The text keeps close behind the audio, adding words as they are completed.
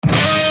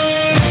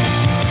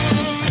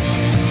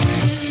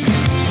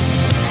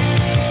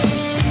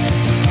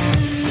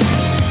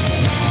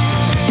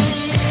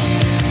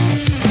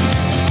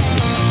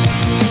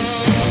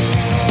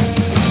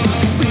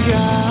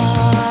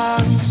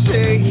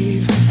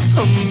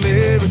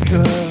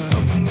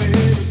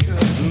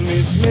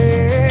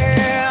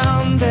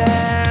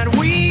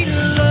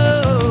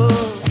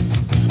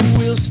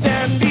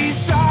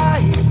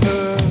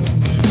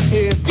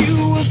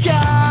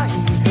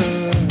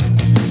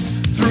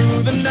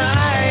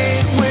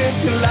night with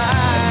the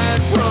light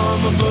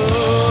from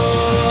above.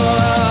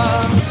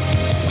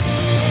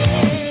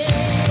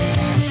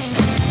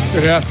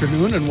 Good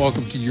afternoon and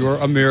welcome to Your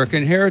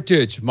American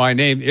Heritage. My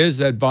name is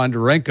Ed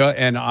Bondarenka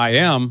and I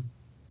am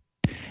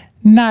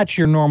not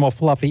your normal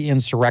fluffy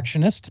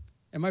insurrectionist.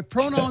 And my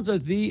pronouns are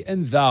thee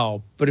and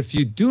thou. But if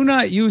you do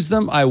not use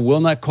them, I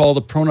will not call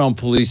the pronoun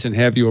police and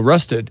have you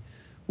arrested.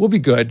 We'll be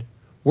good.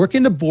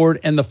 Working the board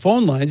and the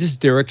phone lines is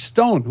Derek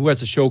Stone, who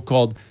has a show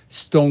called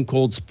Stone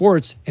Cold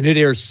Sports, and it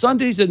airs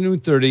Sundays at noon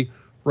 30,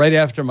 right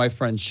after my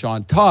friend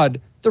Sean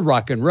Todd, the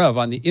Rock and Rev,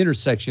 on the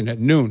intersection at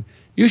noon.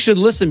 You should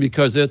listen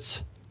because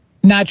it's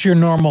not your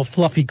normal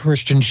fluffy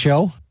Christian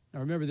show. Now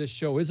remember, this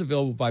show is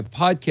available by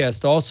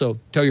podcast also.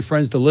 Tell your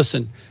friends to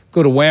listen.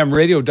 Go to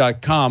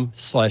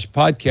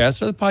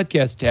whamradio.com/podcast or the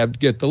podcast tab to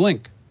get the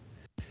link.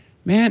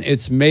 Man,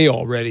 it's May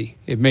already.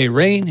 It may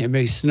rain, it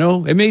may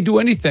snow, it may do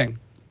anything.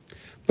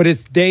 But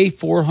it's day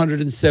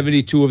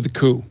 472 of the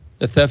coup,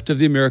 the theft of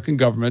the American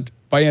government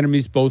by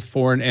enemies both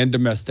foreign and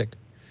domestic.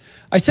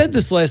 I said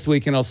this last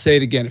week and I'll say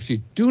it again. If you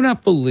do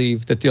not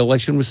believe that the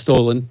election was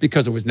stolen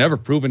because it was never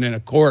proven in a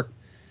court,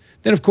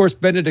 then, of course,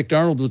 Benedict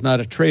Arnold was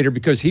not a traitor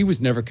because he was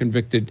never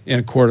convicted in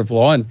a court of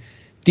law. And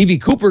D.B.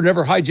 Cooper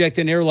never hijacked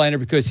an airliner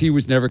because he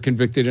was never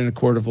convicted in a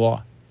court of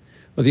law.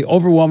 Well, the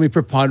overwhelming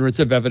preponderance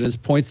of evidence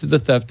points to the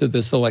theft of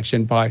this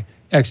election by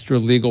extra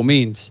legal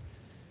means.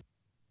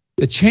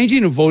 The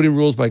changing of voting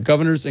rules by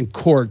governors and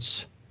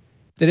courts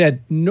that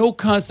had no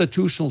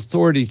constitutional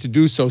authority to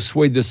do so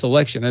swayed this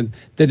election. And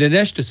the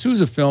Dinesh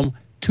D'Souza film,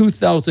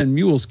 2,000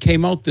 Mules,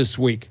 came out this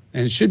week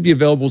and it should be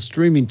available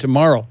streaming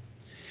tomorrow.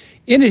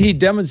 In it, he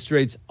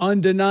demonstrates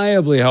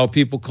undeniably how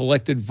people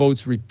collected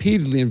votes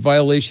repeatedly in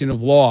violation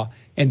of law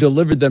and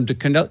delivered them to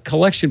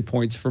collection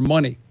points for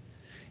money.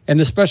 And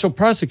the special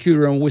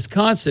prosecutor in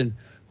Wisconsin,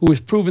 who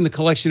was proving the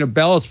collection of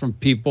ballots from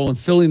people and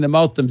filling them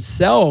out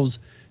themselves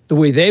the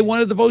way they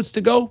wanted the votes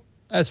to go,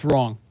 that's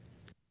wrong.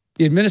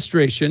 The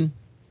administration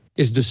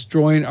is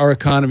destroying our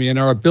economy and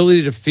our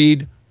ability to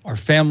feed our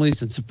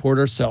families and support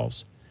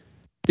ourselves.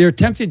 They're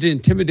attempting to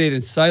intimidate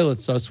and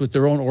silence us with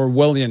their own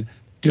Orwellian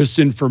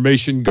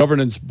Disinformation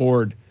Governance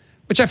Board,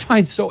 which I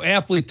find so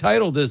aptly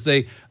titled as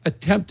they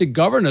attempt to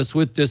govern us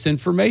with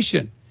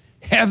disinformation.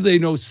 Have they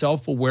no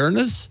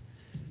self-awareness?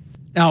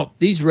 Now,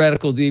 these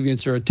radical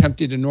deviants are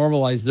attempting to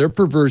normalize their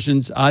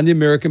perversions on the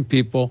American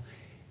people,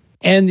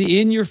 and the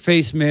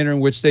in-your-face manner in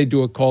which they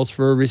do it calls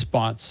for a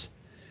response.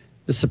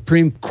 The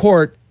Supreme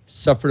Court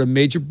suffered a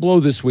major blow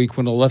this week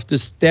when a leftist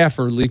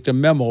staffer leaked a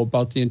memo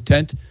about the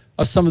intent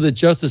of some of the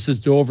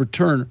justices to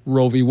overturn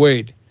Roe v.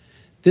 Wade.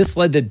 This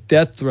led to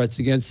death threats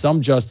against some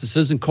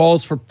justices and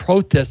calls for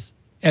protests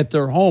at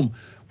their home,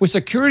 with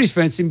security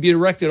fencing being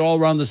erected all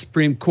around the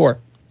Supreme Court.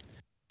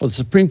 Well, the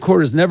Supreme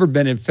Court has never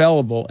been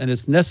infallible, and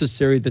it's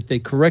necessary that they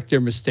correct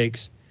their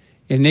mistakes.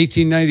 In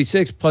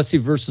 1896, Plessy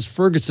versus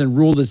Ferguson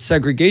ruled that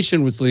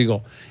segregation was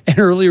legal, and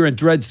earlier in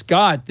Dred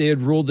Scott, they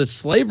had ruled that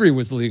slavery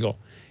was legal.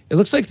 It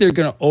looks like they're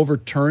going to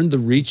overturn the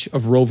reach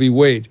of Roe v.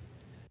 Wade.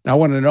 Now, I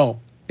want to know,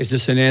 is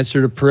this an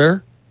answer to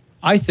prayer?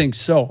 I think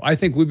so. I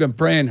think we've been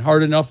praying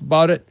hard enough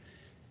about it.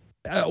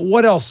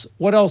 What else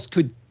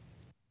could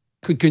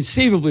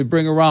conceivably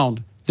bring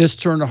around this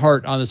turn of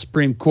heart on the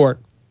Supreme Court?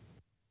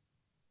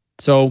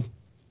 So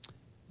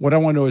what I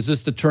want to know, is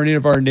this the turning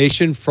of our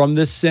nation from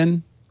this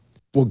sin?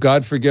 Will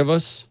God forgive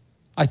us?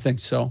 I think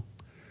so.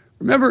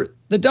 Remember,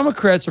 the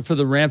Democrats are for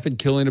the rampant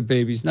killing of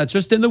babies, not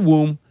just in the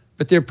womb,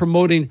 but they're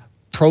promoting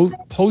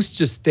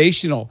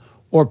post-gestational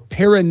or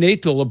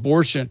perinatal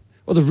abortion.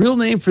 Well, the real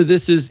name for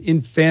this is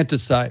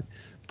infanticide.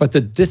 But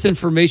the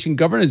Disinformation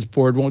Governance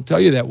Board won't tell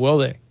you that, will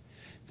they?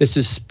 This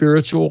is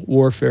spiritual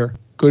warfare,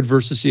 good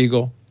versus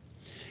evil,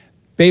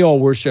 Baal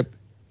worship,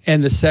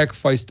 and the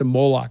sacrifice to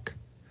Moloch.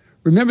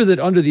 Remember that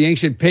under the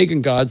ancient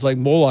pagan gods like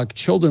Moloch,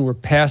 children were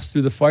passed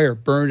through the fire,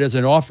 burned as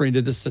an offering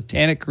to the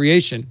satanic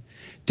creation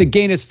to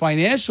gain its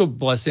financial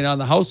blessing on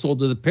the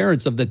household of the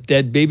parents of the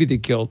dead baby they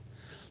killed.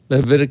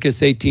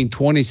 Leviticus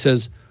 18:20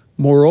 says,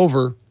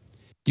 moreover,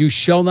 you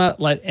shall not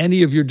let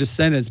any of your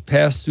descendants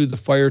pass through the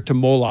fire to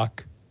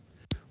Moloch.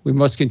 We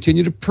must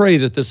continue to pray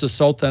that this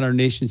assault on our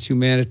nation's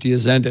humanity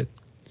is ended.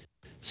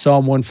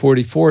 Psalm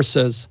 144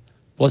 says,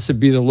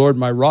 blessed be the Lord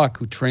my rock,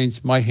 who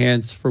trains my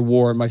hands for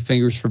war and my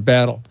fingers for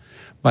battle,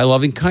 my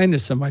loving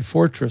kindness and my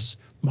fortress,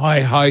 my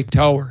high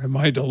tower and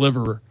my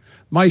deliverer,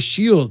 my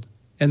shield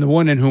and the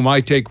one in whom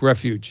I take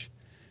refuge.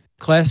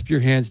 Clasp your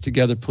hands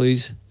together,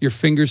 please, your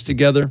fingers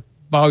together,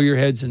 bow your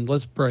heads, and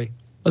let's pray.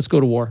 Let's go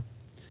to war.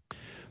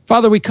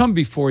 Father, we come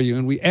before you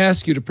and we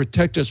ask you to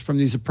protect us from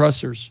these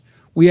oppressors.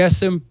 We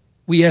ask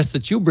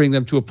that you bring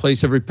them to a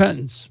place of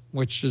repentance,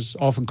 which is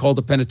often called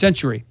a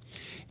penitentiary.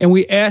 And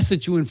we ask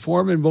that you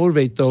inform and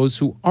motivate those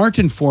who aren't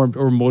informed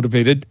or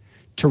motivated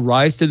to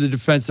rise to the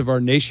defense of our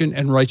nation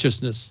and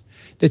righteousness,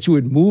 that you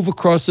would move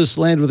across this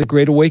land with a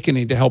great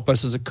awakening to help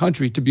us as a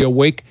country to be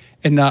awake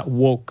and not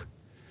woke.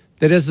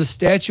 That as the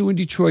statue in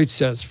Detroit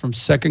says from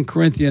 2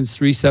 Corinthians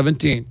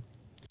 3:17,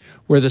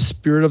 where the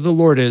Spirit of the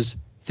Lord is,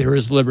 there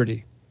is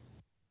liberty.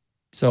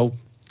 So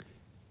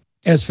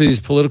As for these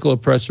political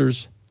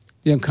oppressors,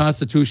 the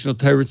unconstitutional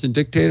tyrants and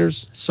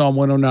dictators, Psalm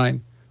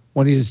 109,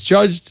 when he is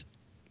judged,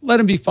 let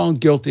him be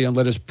found guilty and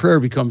let his prayer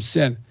become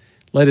sin.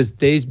 Let his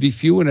days be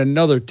few and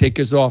another take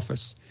his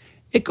office.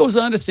 It goes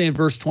on to say in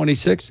verse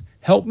 26,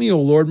 help me, O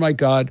Lord my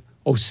God,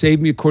 O save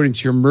me according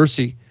to your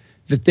mercy,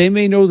 that they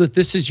may know that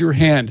this is your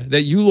hand,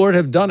 that you, Lord,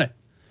 have done it.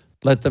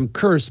 Let them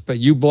curse, but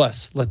you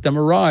bless. Let them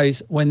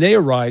arise. When they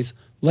arise,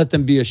 let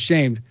them be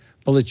ashamed,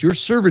 but let your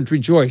servant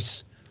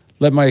rejoice.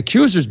 Let my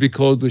accusers be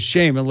clothed with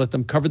shame, and let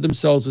them cover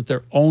themselves with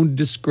their own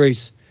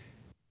disgrace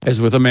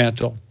as with a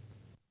mantle.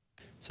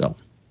 So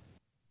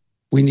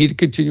we need to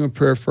continue in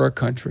prayer for our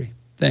country.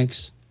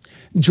 Thanks.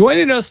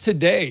 Joining us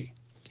today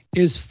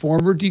is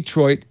former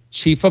Detroit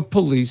Chief of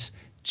Police,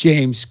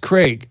 James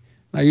Craig.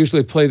 I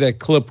usually play that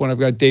clip when I've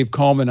got Dave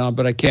Coleman on,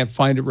 but I can't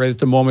find it right at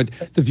the moment.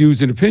 The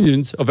views and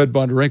opinions of Ed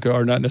Bondarenka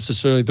are not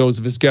necessarily those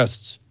of his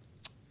guests.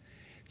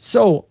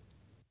 So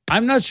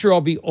I'm not sure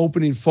I'll be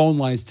opening phone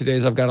lines today,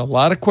 as I've got a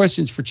lot of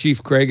questions for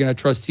Chief Craig, and I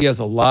trust he has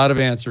a lot of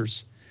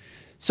answers.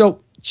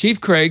 So Chief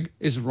Craig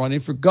is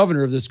running for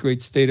governor of this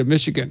great state of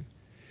Michigan.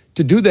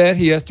 To do that,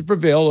 he has to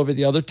prevail over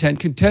the other 10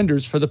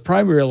 contenders for the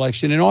primary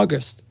election in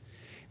August.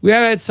 We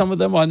have had some of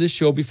them on this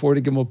show before to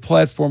give them a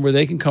platform where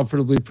they can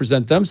comfortably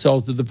present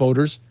themselves to the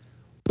voters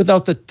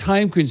without the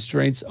time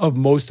constraints of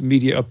most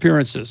media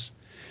appearances.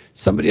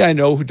 Somebody I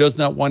know who does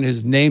not want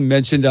his name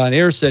mentioned on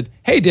air said,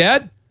 hey,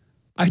 Dad,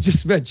 I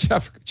just met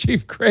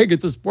Chief Craig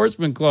at the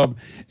Sportsman Club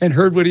and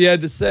heard what he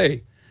had to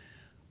say.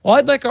 Well,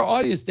 I'd like our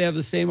audience to have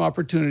the same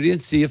opportunity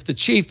and see if the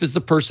chief is the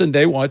person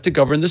they want to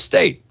govern the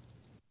state.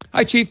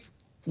 Hi, Chief.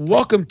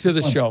 Welcome to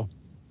the show.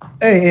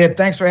 Hey, Ed,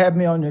 thanks for having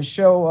me on your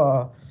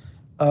show.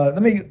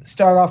 Let me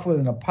start off with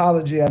an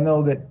apology. I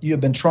know that you've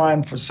been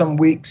trying for some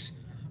weeks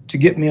to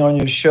get me on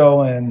your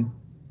show, and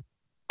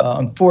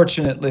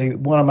unfortunately,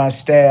 one of my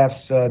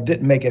staffs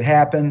didn't make it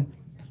happen.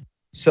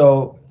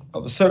 So I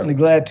was certainly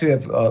glad to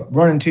have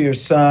run into your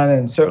son,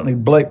 and certainly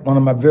Blake, one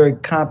of my very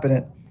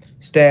competent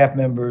staff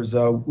members.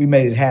 We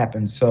made it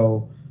happen.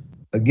 So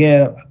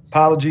again,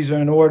 apologies are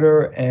in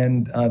order,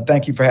 and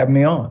thank you for having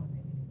me on.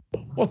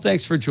 Well,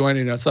 thanks for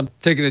joining us. I'm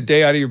taking a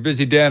day out of your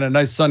busy day on a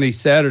nice sunny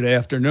Saturday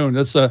afternoon.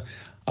 That's that's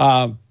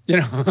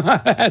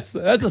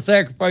a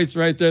sacrifice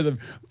right there that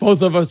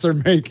both of us are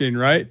making,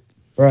 right?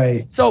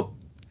 Right. So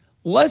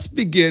let's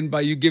begin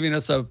by you giving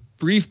us a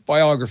brief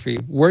biography,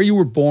 where you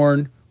were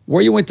born,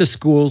 where you went to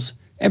schools,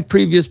 and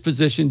previous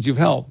positions you've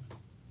held.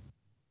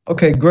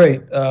 Okay,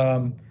 great.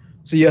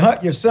 So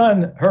your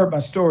son heard my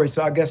story,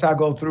 so I guess I'll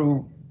go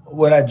through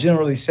what I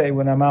generally say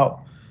when I'm out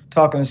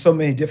talking to so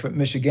many different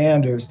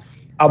Michiganders.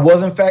 I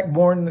was, in fact,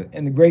 born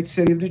in the great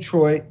city of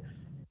Detroit.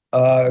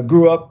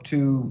 Grew up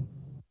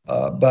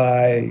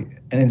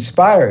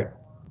inspired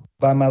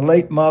by my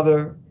late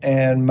mother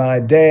and my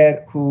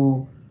dad,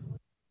 who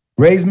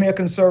raised me a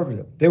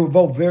conservative. They were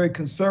both very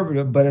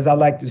conservative, but as I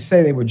like to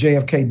say, they were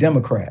JFK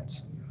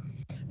Democrats.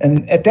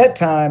 And at that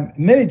time,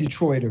 many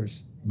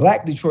Detroiters,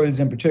 Black Detroiters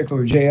in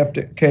particular, were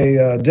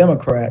JFK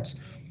Democrats.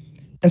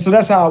 And so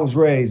that's how I was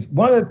raised.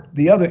 One of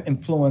the other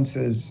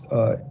influences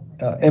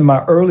in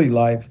my early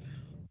life,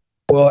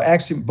 well,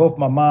 actually, both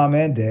my mom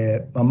and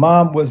dad. My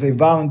mom was a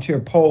volunteer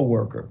poll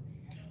worker.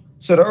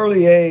 So at an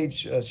early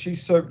age, she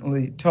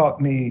certainly taught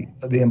me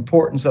the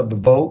importance of the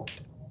vote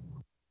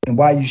and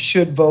why you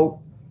should vote.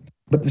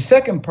 But the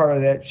second part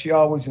of that, she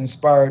always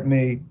inspired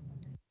me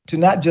to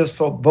not just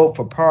vote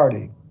for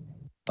party,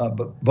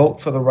 but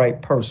vote for the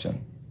right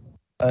person.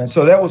 And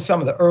so that was some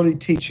of the early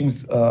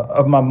teachings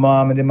of my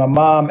mom. And then my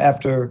mom,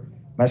 after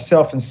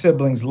myself and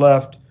siblings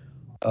left,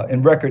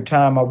 in record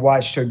time, I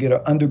watched her get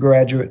an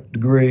undergraduate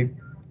degree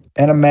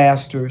and a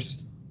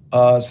master's.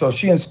 So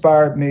she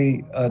inspired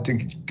me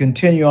to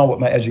continue on with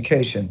my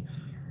education.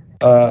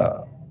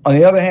 On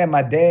the other hand,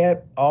 my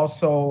dad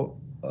also,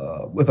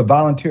 with a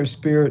volunteer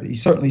spirit, he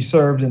certainly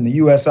served in the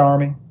U.S.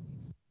 Army.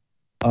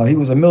 He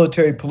was a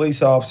military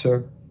police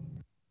officer.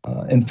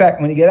 In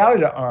fact, when he got out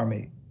of the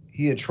Army,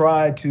 he had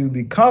tried to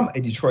become a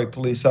Detroit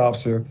police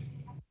officer.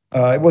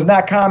 It was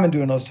not common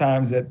during those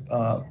times that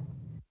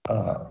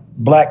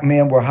Black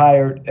men were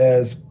hired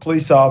as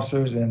police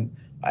officers, and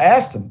I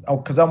asked him,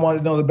 because I wanted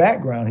to know the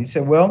background. He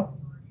said, well,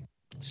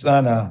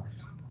 son,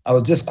 I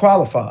was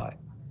disqualified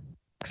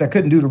because I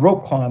couldn't do the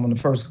rope climb on the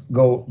first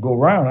go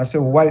round. I said,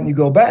 well, why didn't you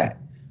go back?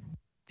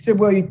 He said,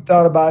 well, he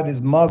thought about it.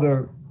 His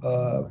mother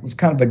was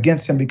kind of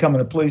against him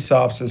becoming a police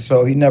officer,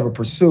 so he never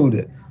pursued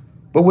it.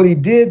 But what he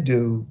did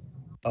do,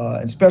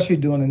 especially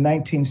during the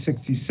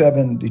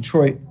 1967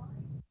 Detroit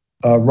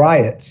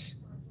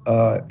riots,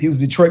 he was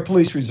Detroit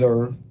Police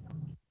Reserve,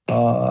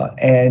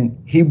 and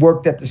he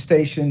worked at the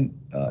station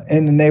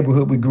in the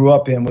neighborhood we grew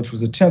up in, which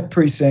was the 10th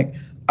precinct,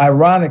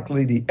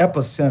 ironically the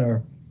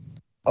epicenter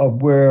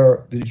of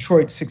where the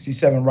Detroit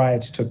 67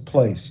 riots took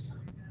place.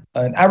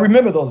 And I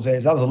remember those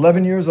days. I was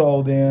 11 years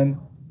old then.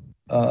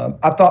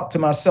 I thought to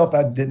myself,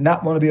 I did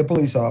not want to be a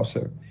police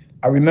officer.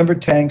 I remember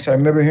tanks. I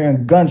remember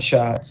hearing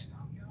gunshots.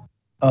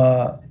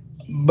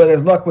 But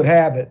as luck would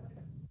have it,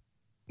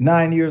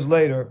 9 years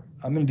later,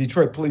 I'm in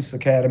Detroit Police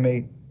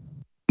Academy.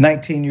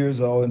 19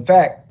 years old. In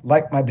fact,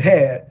 like my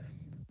dad,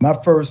 my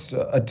first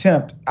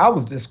attempt, I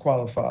was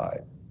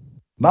disqualified.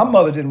 My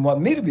mother didn't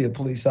want me to be a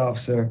police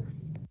officer,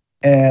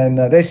 and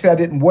they said I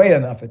didn't weigh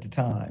enough at the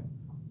time.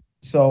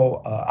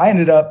 So I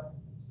ended up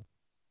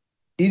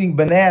eating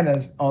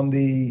bananas on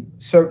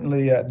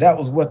certainly that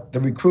was what the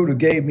recruiter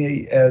gave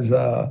me as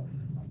an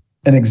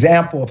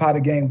example of how to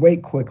gain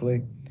weight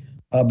quickly.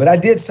 But I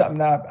did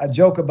something, I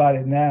joke about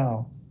it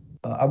now.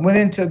 I went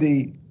into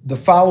the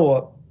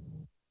follow-up,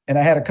 and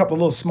I had a couple of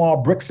little small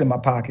bricks in my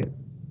pocket.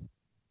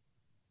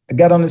 I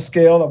got on the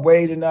scale, I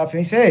weighed enough, and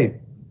he said, "Hey,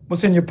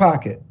 what's in your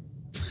pocket?"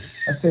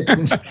 I said,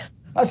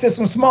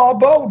 some small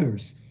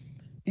boulders.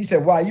 He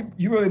said, "Wow,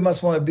 you really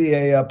must want to be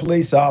a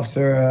police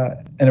officer."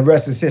 And the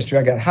rest is history.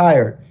 I got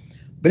hired.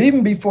 But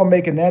even before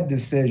making that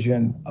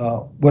decision,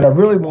 what I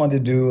really wanted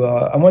to do,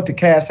 I went to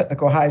Cass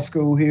Technical High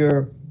School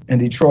here in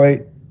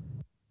Detroit,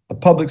 a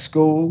public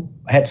school.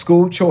 I had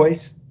school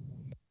choice,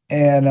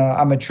 and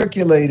I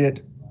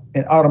matriculated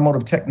in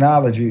automotive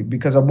technology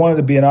because I wanted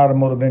to be an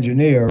automotive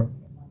engineer.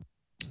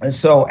 And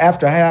so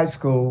after high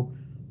school,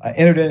 I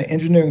entered in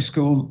engineering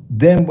school,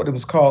 then what it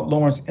was called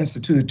Lawrence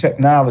Institute of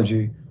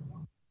Technology.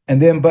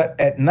 And then, but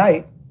at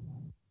night,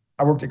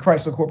 I worked at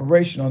Chrysler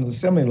Corporation on the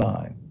assembly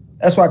line.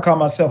 That's why I call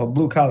myself a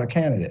blue-collar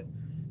candidate,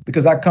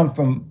 because I come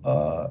from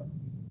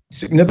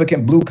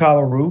significant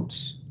blue-collar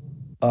roots.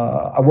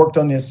 I worked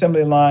on the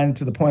assembly line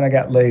to the point I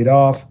got laid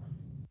off.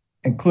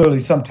 And clearly,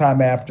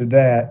 sometime after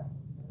that,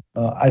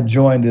 I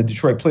joined the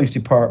Detroit Police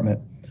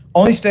Department.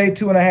 Only stayed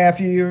 2.5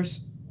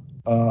 years.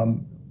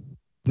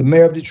 The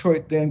mayor of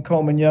Detroit then,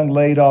 Coleman Young,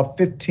 laid off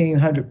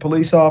 1,500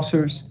 police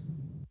officers.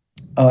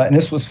 And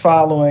this was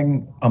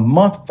a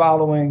month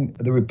following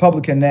the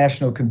Republican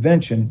National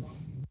Convention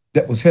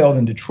that was held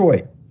in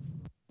Detroit.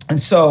 And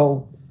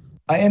so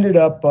I ended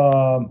up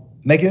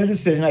making a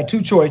decision. I had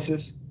two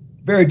choices,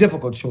 very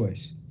difficult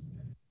choice.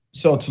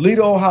 So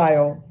Toledo,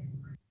 Ohio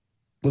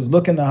was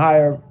looking to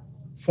hire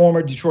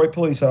former Detroit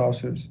police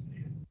officers.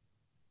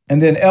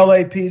 And then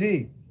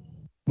LAPD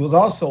was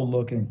also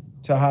looking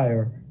to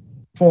hire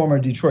former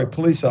Detroit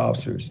police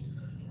officers.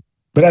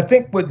 But I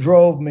think what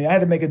drove me, I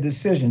had to make a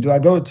decision. Do I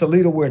go to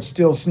Toledo where it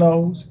still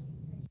snows?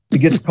 It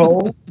gets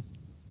cold?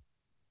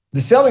 The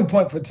selling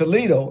point for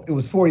Toledo, it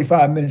was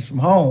 45 minutes from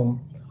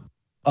home.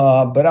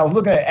 But I was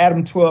looking at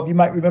Adam 12. You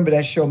might remember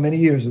that show many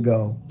years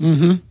ago.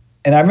 Mm-hmm.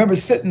 And I remember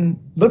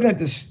looking at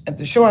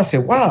the show. I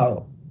said,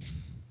 wow,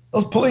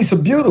 those police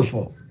are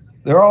beautiful.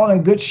 They're all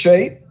in good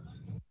shape.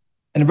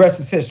 And the rest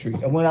is history.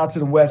 I went out to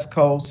the West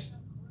Coast,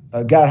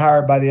 got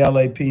hired by the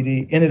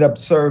LAPD, ended up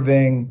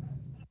serving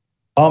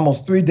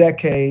almost 3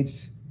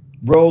 decades,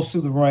 rose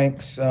through the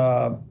ranks.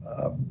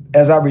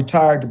 As I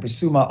retired to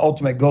pursue my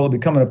ultimate goal of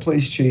becoming a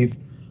police chief,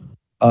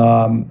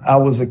 I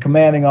was a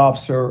commanding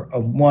officer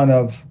of one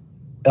of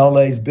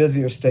LA's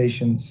busier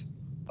stations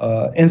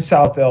in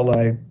South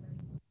LA.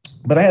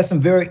 But I had some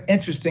very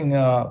interesting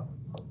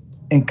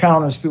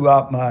encounters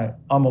throughout my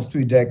almost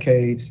 3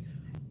 decades.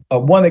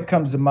 One that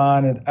comes to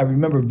mind, and I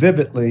remember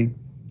vividly,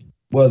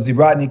 was the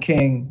Rodney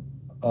King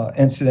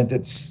incident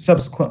that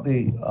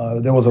subsequently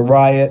there was a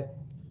riot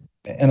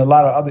and a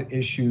lot of other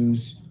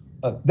issues.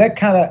 That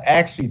kind of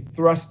actually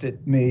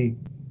thrusted me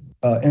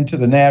into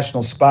the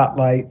national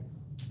spotlight.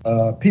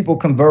 People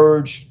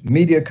converged,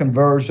 media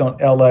converged on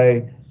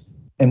LA,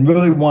 and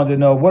really wanted to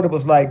know what it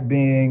was like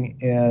being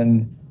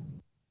in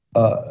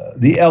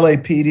the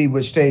LAPD,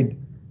 which stayed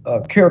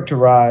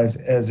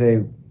characterized as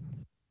a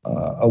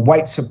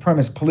white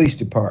supremacist police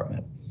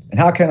department. And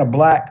how can a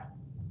black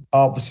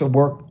officer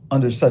work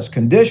under such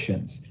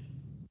conditions?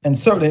 And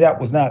certainly that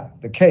was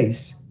not the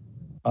case.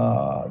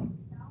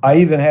 I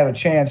even had a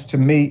chance to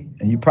meet,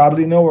 and you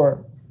probably know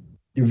her,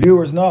 your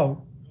viewers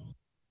know,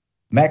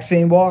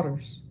 Maxine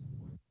Waters.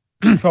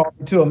 She called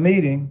me to a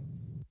meeting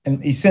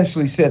and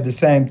essentially said the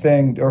same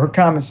thing. Her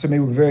comments to me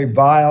were very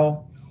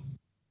vile.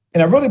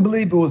 And I really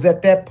believe it was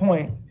at that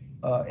point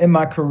in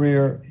my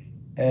career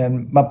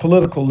and my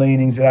political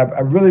leanings that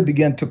I really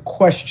began to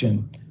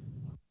question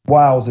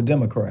why I was a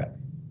Democrat.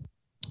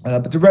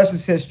 But the rest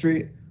is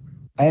history.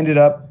 I ended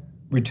up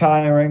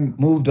retiring,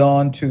 moved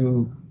on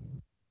to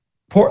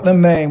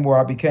Portland, Maine, where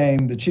I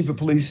became the chief of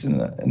police in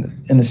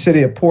the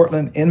city of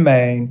Portland in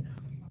Maine.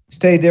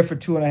 Stayed there for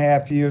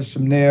 2.5 years.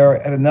 From there,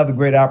 had another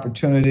great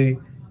opportunity.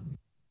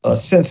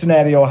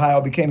 Cincinnati,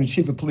 Ohio, became the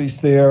chief of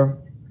police there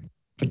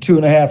for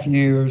 2.5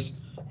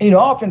 years. You know,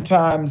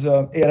 oftentimes,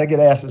 Ed, I get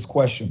asked this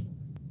question.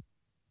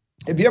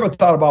 Have you ever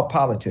thought about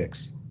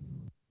politics?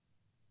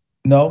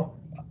 No,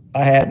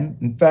 I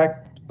hadn't. In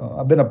fact,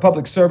 I've been a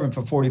public servant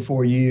for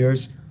 44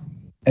 years.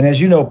 And as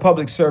you know,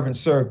 public servants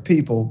serve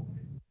people.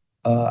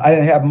 I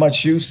didn't have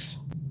much use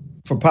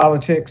for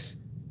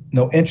politics,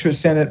 no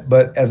interest in it.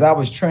 But as I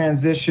was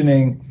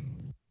transitioning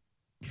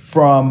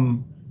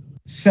from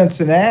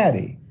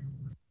Cincinnati,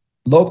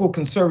 local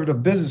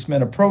conservative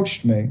businessmen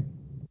approached me.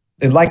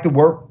 They liked the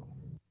work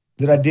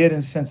that I did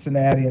in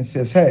Cincinnati and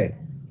says, hey,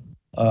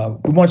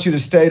 we want you to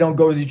stay. Don't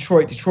go to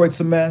Detroit. Detroit's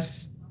a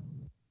mess.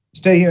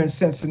 Stay here in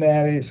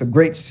Cincinnati. It's a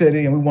great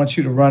city, and we want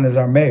you to run as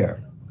our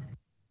mayor.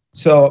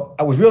 So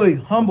I was really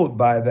humbled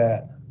by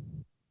that.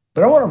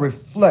 But I want to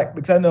reflect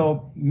because I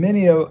know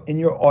many in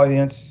your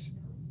audience,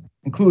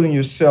 including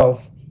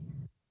yourself,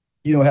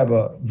 have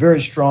a very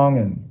strong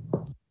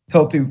and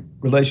healthy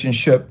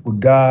relationship with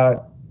God.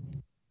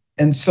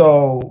 And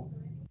so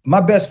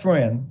my best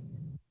friend,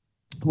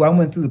 who I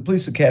went through the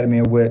police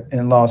academy with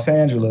in Los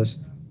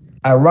Angeles,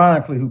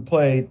 ironically, who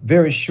played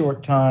very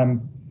short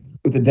time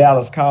with the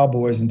Dallas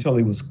Cowboys until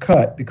he was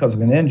cut because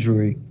of an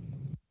injury.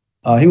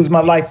 He was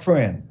my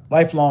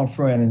lifelong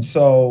friend. And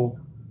so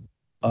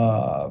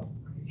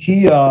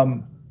he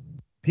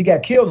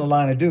got killed in the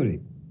line of duty.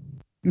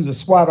 He was a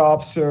SWAT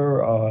officer.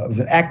 It was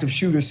an active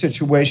shooter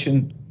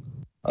situation.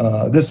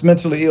 This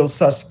mentally ill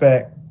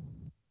suspect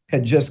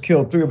had just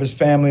killed 3 of his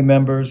family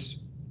members.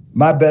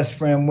 My best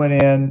friend went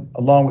in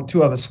along with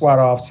 2 other SWAT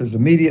officers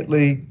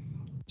immediately.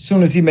 As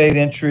soon as he made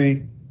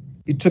entry,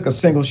 he took a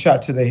single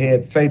shot to the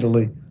head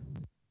fatally.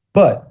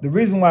 But the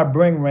reason why I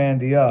bring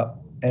Randy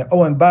up,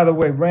 and by the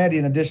way, Randy,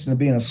 in addition to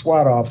being a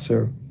SWAT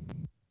officer,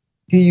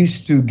 he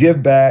used to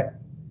give back,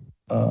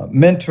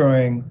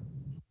 mentoring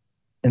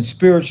and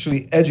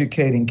spiritually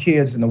educating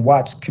kids in the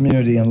Watts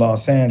community in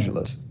Los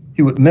Angeles.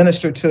 He would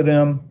minister to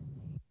them.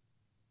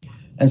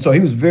 And so he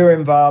was very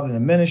involved in the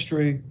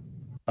ministry,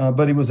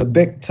 but he was a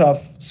big,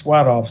 tough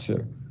SWAT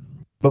officer.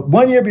 But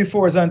 1 year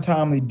before his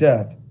untimely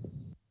death,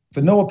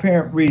 for no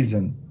apparent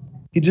reason,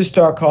 he just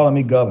started calling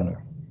me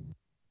governor.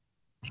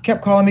 He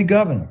kept calling me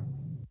governor.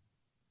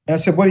 And I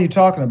said, what are you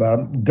talking about?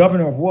 I'm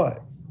governor of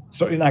what?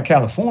 Certainly not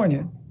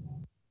California.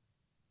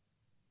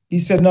 He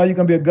said, no, you're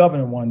going to be a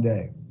governor one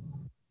day.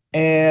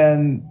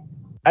 And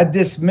I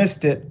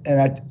dismissed it,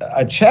 and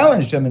I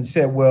challenged him and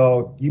said,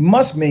 well, you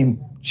must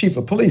mean chief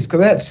of police,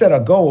 because I had set a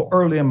goal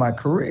early in my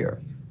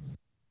career.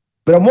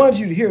 But I wanted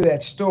you to hear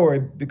that story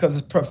because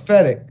it's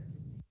prophetic.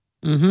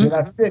 That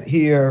I sit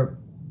here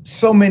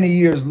so many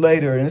years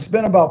later, and it's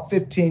been about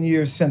 15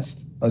 years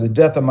since the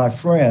death of my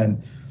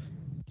friend.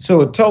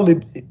 So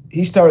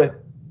he started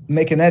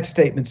making that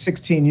statement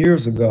 16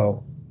 years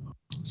ago.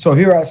 So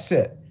here I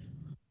sit.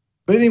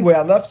 But anyway,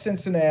 I left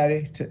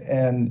Cincinnati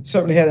and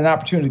certainly had an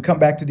opportunity to come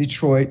back to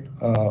Detroit.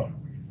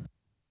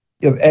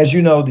 As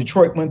you know,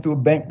 Detroit went through a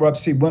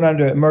bankruptcy, went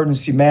under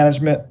emergency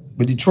management.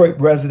 But Detroit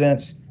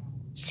residents,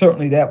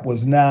 certainly that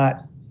was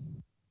not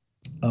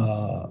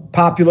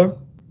popular.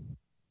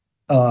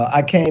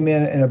 I came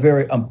in a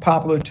very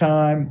unpopular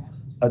time.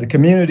 The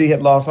community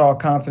had lost all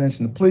confidence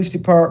in the police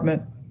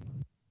department.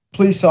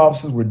 Police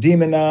officers were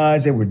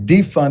demonized. They were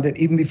defunded,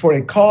 even before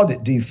they called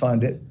it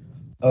defunded,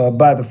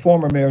 by the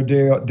former mayor,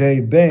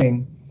 Dave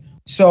Bing.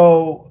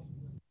 So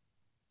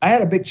I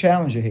had a big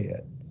challenge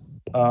ahead.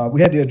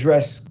 We had to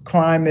address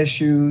crime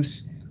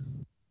issues,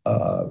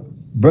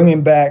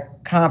 bringing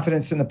back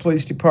confidence in the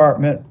police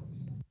department,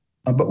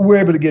 but we were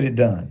able to get it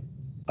done.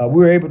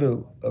 We were able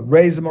to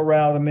raise the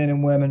morale of the men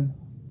and women.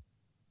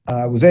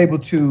 I was able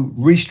to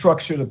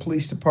restructure the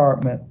police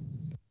department,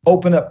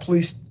 open up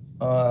police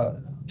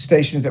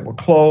stations that were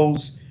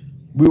closed.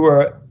 We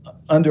were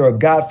under a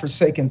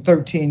godforsaken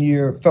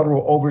 13-year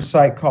federal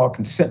oversight called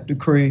consent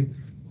decree.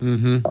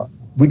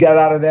 We got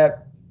out of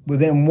that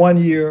within 1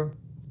 year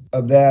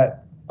of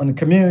that. On the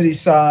community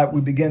side,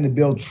 we began to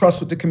build trust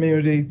with the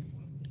community.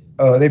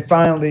 They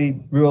finally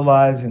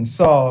realized and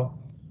saw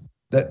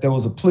that there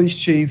was a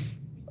police chief,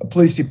 a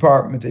police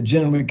department that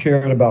genuinely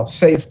cared about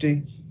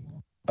safety.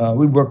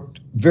 We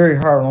worked very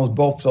hard on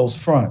both those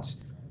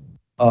fronts.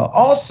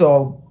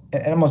 Also,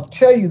 and I must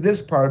tell you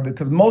this part,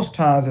 because most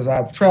times as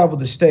I've traveled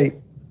the state,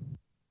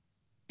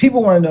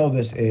 people want to know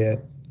this,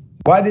 Ed.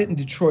 Why didn't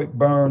Detroit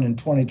burn in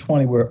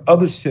 2020 where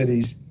other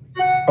cities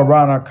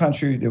around our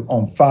country, they were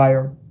on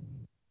fire?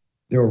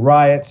 There were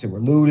riots, there were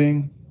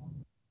looting,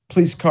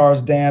 police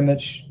cars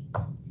damaged,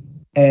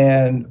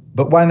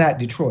 but why not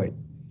Detroit?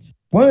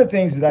 One of the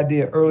things that I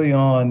did early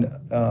on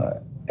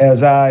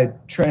as I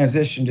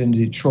transitioned into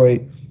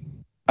Detroit,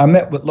 I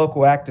met with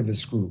local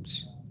activist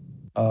groups.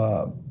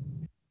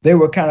 They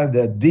were kind of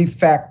the de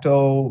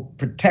facto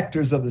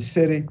protectors of the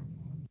city.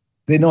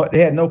 They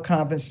had no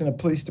confidence in the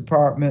police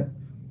department.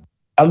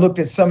 I looked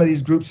at some of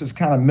these groups as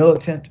kind of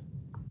militant,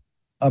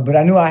 but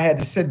I knew I had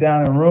to sit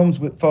down in rooms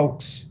with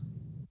folks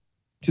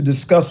to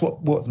discuss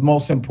what was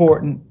most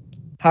important.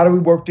 How do we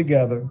work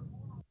together?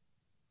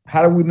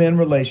 How do we mend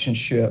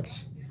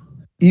relationships?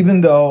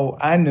 Even though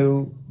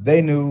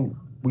they knew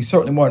we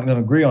certainly weren't going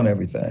to agree on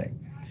everything.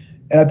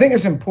 And I think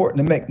it's important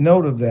to make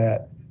note of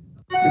that,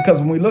 because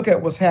when we look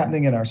at what's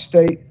happening in our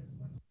state,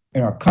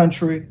 in our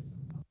country,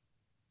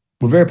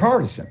 we're very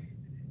partisan.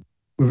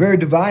 We're very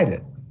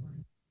divided.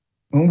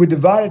 When we're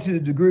divided to the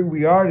degree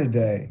we are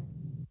today,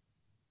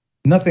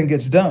 nothing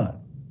gets done.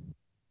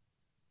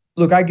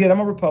 Look, I'm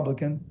a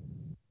Republican,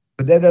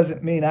 but that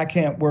doesn't mean I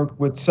can't work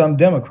with some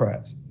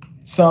Democrats.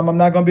 Some I'm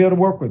not going to be able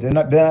to work with. They're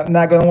not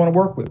going to want to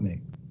work with me.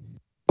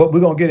 But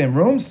we're going to get in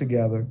rooms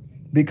together,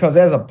 because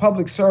as a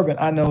public servant,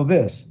 I know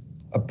this.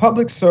 A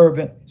public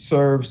servant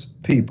serves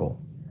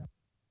people.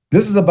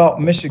 This is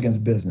about Michigan's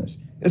business.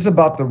 It's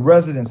about the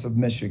residents of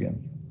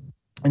Michigan.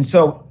 And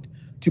so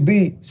to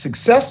be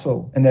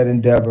successful in that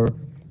endeavor,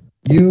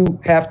 You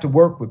have to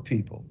work with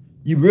people.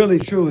 You really,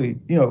 truly,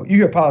 you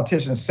hear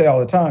politicians say all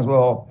the time,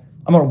 well,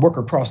 I'm going to work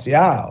across the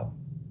aisle.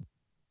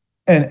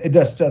 And it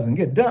just doesn't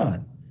get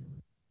done.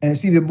 And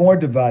it's even more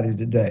divided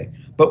today.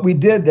 But we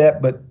did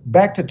that. But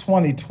back to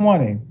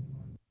 2020,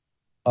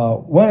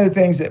 one of the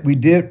things that we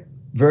did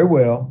very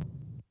well,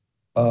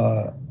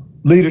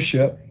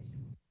 leadership.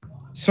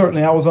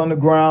 Certainly, I was on the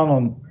ground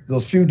on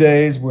those few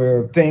days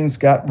where things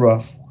got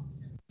rough.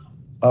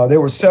 There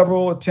were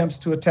several attempts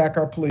to attack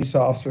our police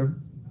officer.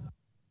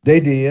 They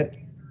did.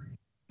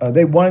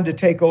 They wanted to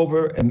take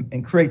over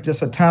and create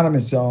this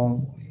autonomous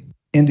zone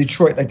in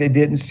Detroit like they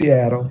did in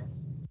Seattle.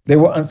 They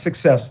were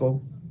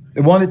unsuccessful.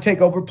 They wanted to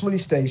take over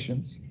police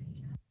stations.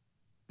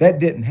 That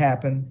didn't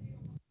happen.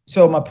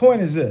 So my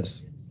point is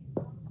this.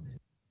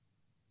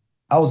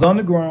 I was on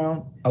the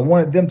ground. I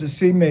wanted them to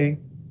see me.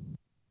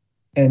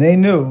 And they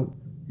knew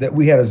that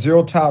we had a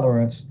zero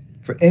tolerance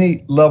for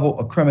any level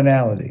of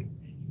criminality.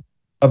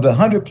 Of the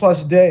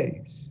 100+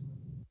 days,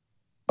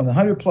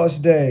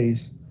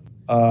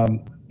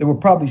 there were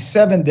probably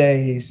 7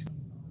 days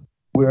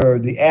where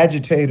the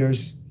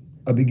agitators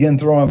began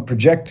throwing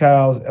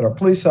projectiles at our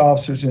police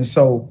officers. And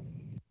so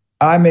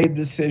I made the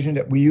decision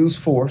that we use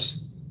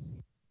force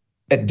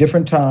at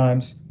different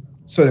times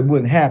so that it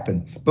wouldn't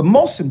happen. But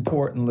most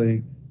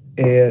importantly,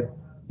 Ed,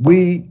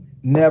 we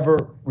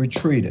never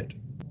retreated.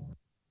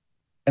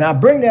 And I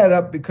bring that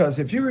up because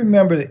if you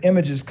remember the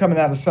images coming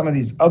out of some of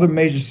these other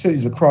major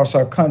cities across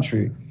our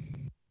country,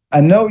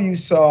 I know you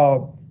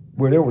saw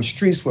where there were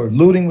streets where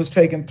looting was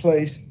taking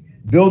place,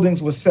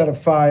 buildings were set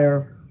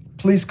afire,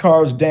 police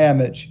cars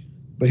damaged.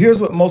 But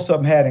here's what most of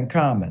them had in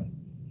common.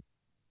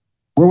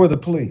 Where were the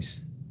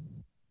police?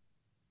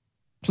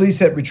 Police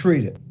had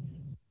retreated.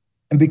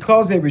 And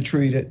because they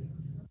retreated,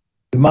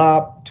 the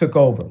mob took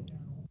over.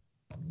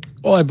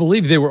 Well, I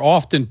believe they were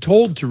often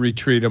told to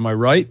retreat. Am I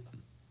right?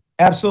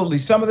 Absolutely.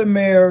 Some of the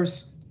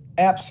mayors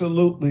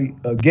absolutely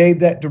gave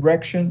that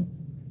direction.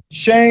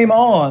 Shame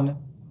on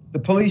the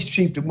police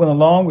chief that went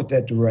along with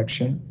that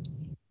direction.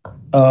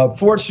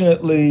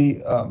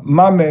 Fortunately,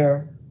 my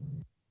mayor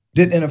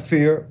didn't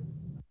interfere.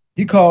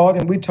 He called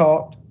and we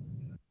talked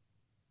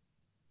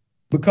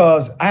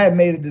because I had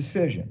made a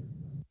decision.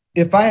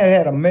 If I had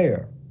had a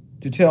mayor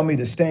to tell me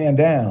to stand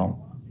down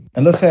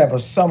and let's have a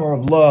summer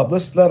of love,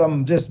 let's let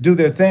them just do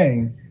their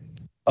thing,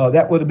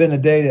 that would have been a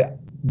day that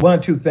one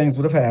or two things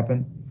would have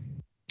happened.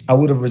 I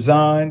would have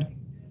resigned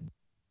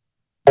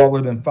or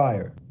would have been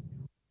fired.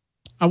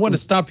 I want to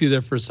stop you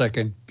there for a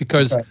second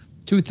because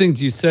two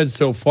things you said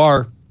so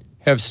far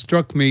have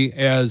struck me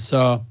as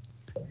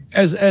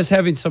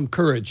having some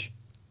courage.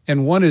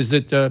 And one is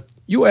that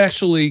you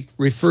actually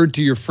referred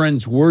to your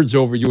friend's words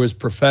over you as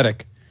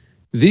prophetic.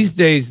 These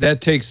days, that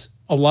takes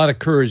a lot of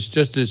courage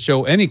just to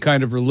show any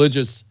kind of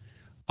religious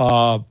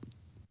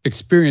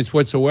experience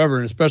whatsoever,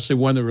 and especially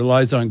one that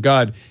relies on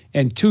God.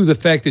 And two, the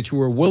fact that you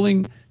were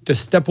willing to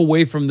step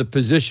away from the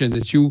position,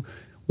 that you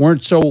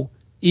weren't so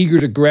eager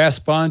to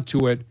grasp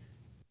onto it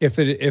if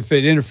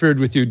it interfered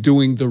with you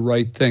doing the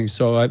right thing.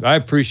 So I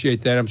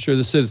appreciate that. I'm sure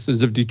the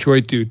citizens of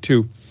Detroit do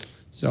too.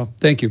 So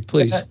thank you,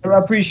 please. I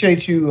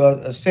appreciate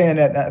you saying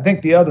that. I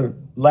think the other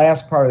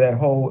last part of that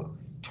whole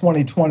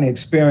 2020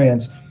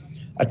 experience,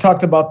 I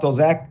talked about those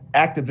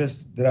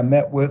activists that I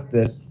met with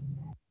that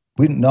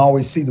we didn't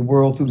always see the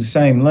world through the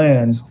same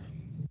lens.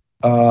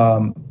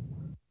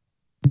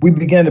 We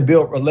began to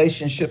build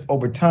relationship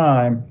over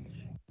time.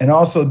 And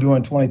also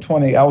during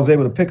 2020, I was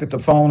able to pick up the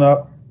phone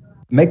up,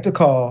 make the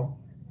call,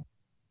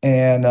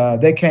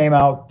 and they came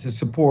out to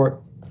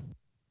support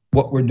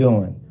what we're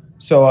doing.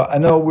 So I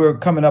know we're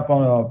coming up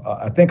on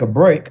I think a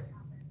break.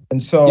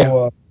 And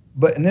so,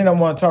 and then I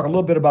want to talk a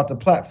little bit about the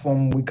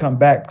platform when we come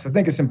back, because I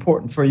think it's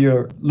important for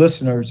your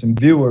listeners and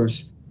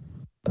viewers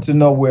to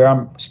know where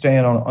I'm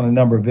staying on a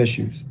number of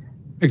issues.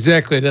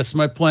 Exactly. That's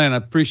my plan. I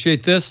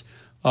appreciate this.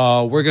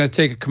 We're going to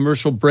take a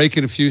commercial break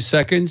in a few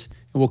seconds,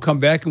 and we'll come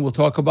back and we'll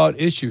talk about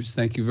issues.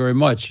 Thank you very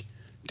much.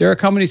 Derek,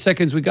 how many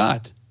seconds we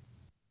got?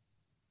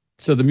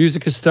 So the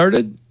music has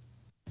started.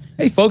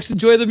 Hey, folks,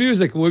 enjoy the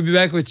music. We'll be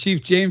back with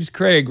Chief James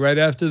Craig right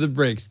after the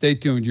break. Stay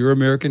tuned. Your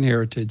American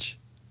Heritage.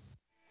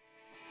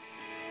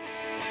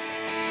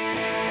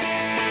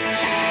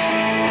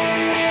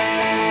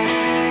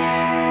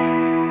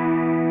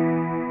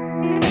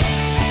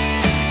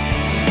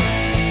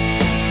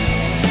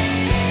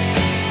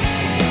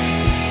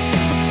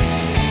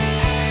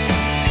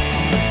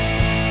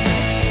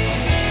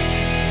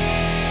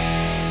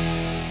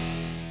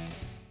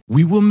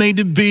 We were made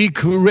to be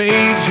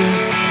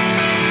courageous.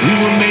 We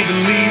were made to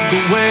lead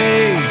the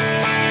way.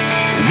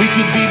 We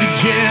could be the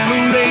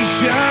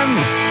generation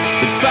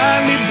that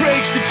finally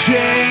breaks the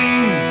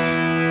chains.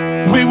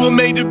 We were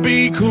made to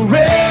be courageous.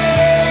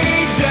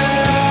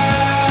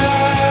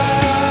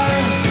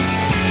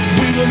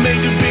 We were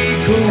made to be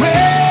courageous.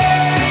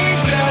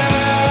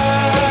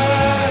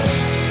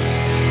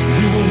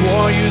 We were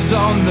warriors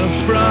on the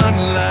front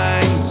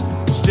lines,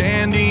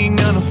 standing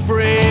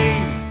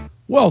unafraid.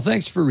 Well,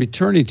 thanks for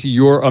returning to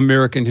Your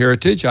American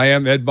Heritage. I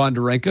am Ed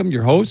Bondarenko,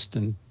 your host,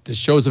 and this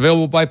show is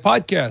available by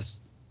podcast.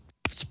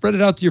 spread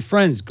it out to your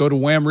friends. Go to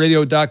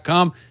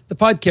whamradio.com, the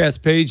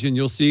podcast page, and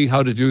you'll see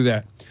how to do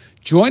that.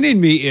 Joining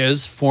me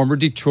is former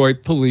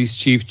Detroit Police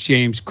Chief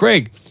James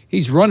Craig.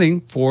 He's running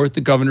for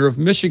the governor of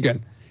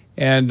Michigan.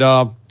 And,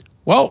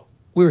 well,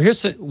 we're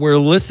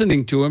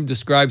listening to him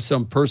describe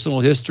some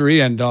personal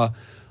history and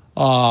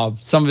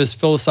some of his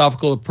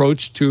philosophical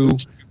approach to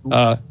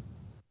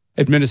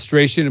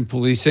administration and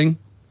policing.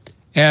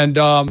 And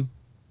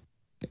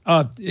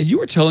you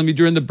were telling me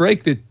during the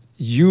break that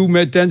you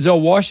met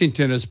Denzel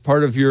Washington as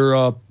part of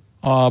your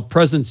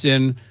presence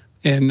in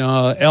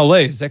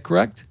L.A. Is that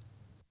correct?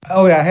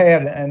 Oh, yeah, I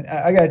had, and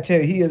I got to tell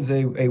you, he is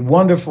a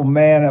wonderful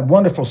man, a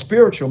wonderful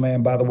spiritual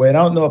man, by the way. And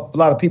I don't know if a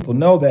lot of people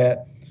know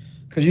that,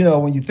 because, you know,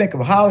 when you think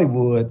of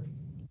Hollywood,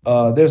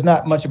 there's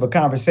not much of a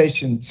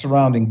conversation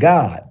surrounding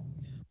God.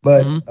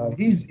 But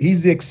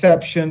he's the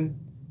exception,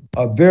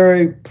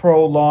 very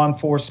pro law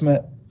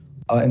enforcement.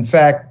 In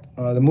fact,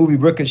 the movie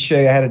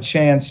Ricochet, I had a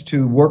chance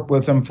to work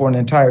with him for an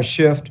entire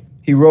shift.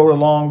 He rode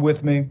along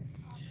with me,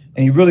 and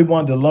he really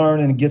wanted to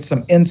learn and get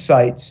some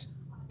insights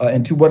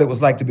into what it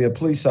was like to be a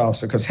police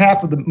officer, because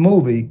half of the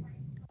movie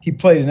he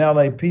played an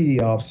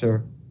LAPD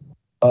officer,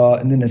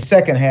 and then the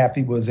second half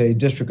he was a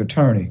district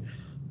attorney.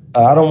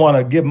 I don't want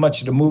to give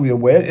much of the movie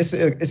away. It's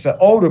an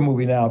older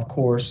movie now, of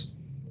course,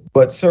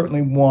 but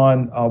certainly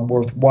one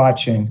worth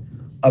watching.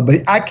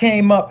 But I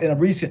came up in a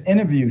recent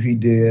interview he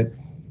did.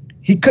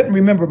 He couldn't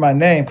remember my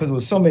name because it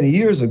was so many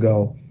years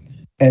ago,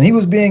 and he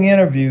was being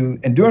interviewed.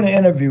 And during the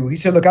interview, he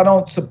said, "Look, I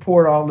don't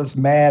support all this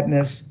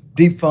madness,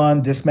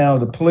 defund, dismantle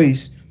the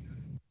police."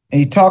 And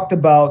he talked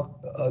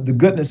about the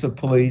goodness of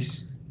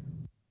police.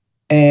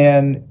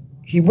 And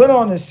he went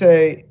on to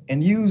say,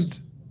 and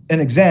used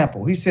an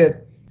example. He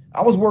said,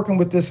 "I was working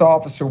with this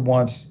officer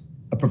once,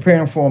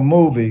 preparing for a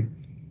movie,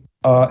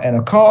 and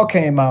a call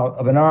came out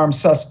of an armed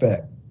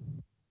suspect."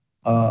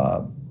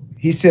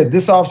 He said,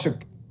 "This officer,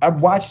 I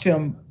watched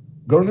him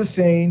go to the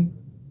scene,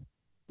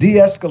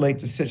 de-escalate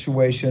the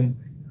situation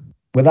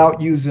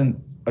without using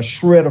a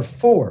shred of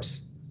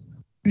force."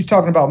 He was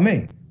talking about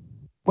me.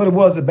 What it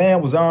was, the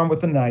man was armed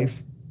with a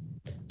knife.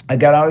 I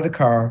got out of the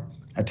car.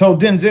 I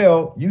told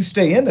Denzel, "You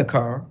stay in the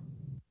car."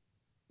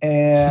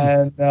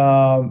 And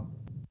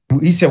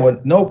he said, "Well,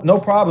 no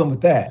problem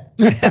with that.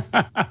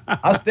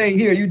 I'll stay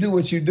here. You do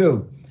what you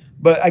do."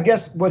 But I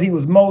guess what he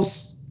was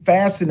most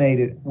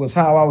fascinated was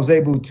how I was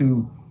able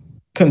to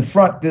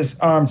confront this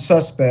armed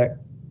suspect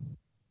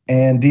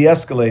and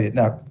de-escalate it.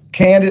 Now,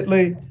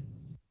 candidly,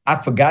 I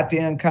forgot the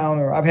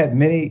encounter. I've had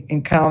many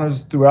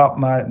encounters throughout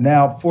my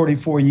now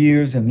 44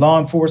 years in law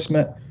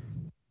enforcement,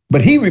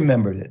 but he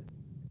remembered it.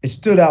 It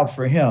stood out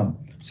for him.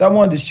 So I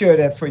wanted to share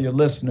that for your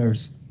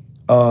listeners.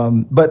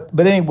 But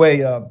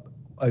anyway, I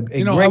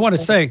want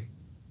to say,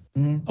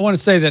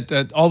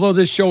 that although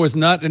this show is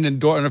not an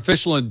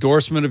official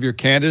endorsement of your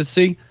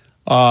candidacy,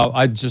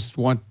 I just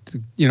want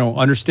to,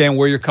 understand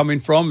where you're coming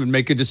from and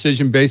make a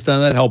decision based on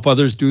that, help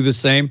others do the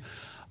same.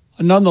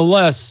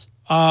 Nonetheless,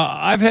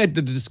 I've had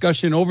the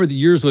discussion over the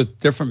years with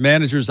different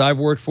managers I've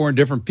worked for and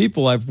different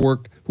people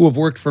who have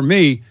worked for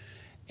me.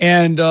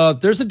 And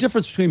there's a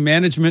difference between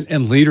management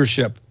and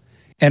leadership.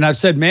 And I've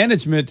said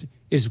management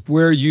is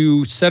where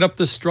you set up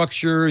the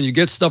structure and you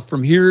get stuff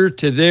from here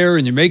to there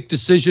and you make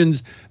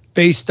decisions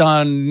based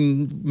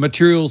on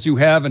materials you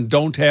have and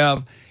don't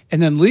have.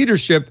 And then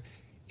leadership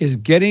is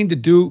getting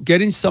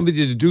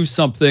somebody to do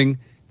something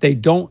they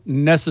don't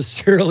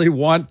necessarily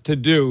want to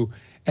do,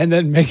 and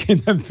then making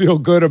them feel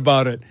good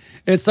about it.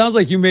 It sounds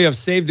like you may have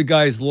saved a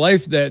guy's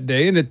life that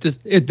day, and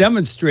it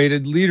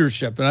demonstrated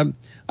leadership. And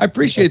I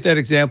appreciate that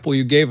example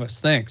you gave us.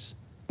 Thanks.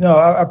 No,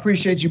 I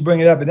appreciate you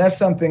bringing it up. And that's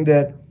something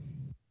that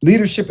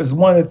leadership is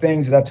one of the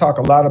things that I talk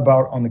a lot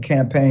about on the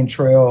campaign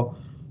trail.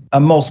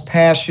 I'm most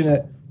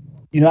passionate.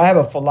 I have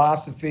a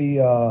philosophy.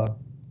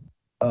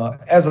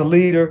 As a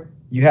leader,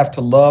 you have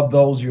to love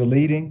those you're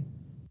leading.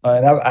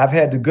 And I've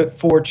had the good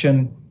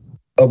fortune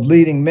of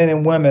leading men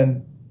and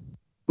women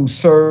who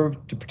serve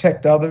to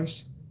protect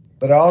others,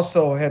 but I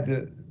also had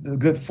the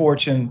good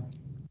fortune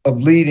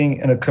of leading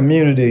in a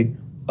community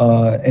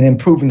and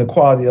improving the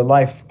quality of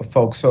life of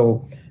folks.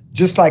 So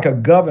just like a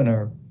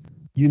governor,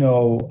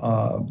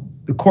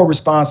 the core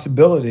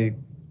responsibility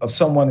of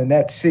someone in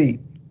that seat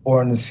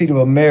or in the seat of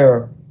a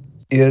mayor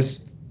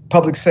is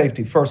public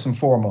safety first and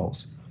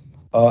foremost.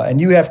 And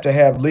you have to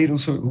have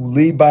leaders who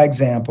lead by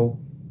example,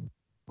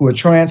 who are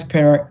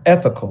transparent,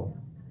 ethical,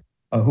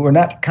 who are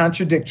not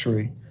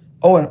contradictory.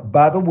 Oh, and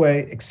by the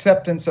way,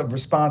 acceptance of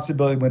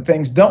responsibility when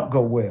things don't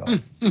go well.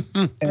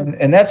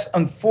 and that's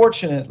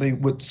unfortunately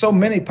with so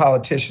many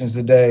politicians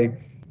today,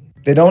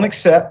 they don't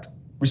accept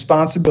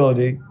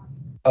responsibility.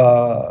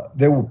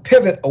 They will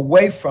pivot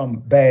away from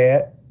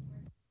bad.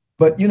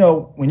 But,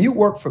 when you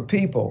work for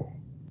people,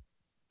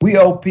 we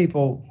owe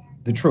people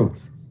the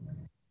truth.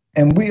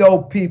 And we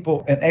owe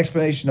people an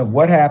explanation of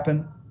what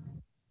happened,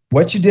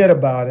 what you did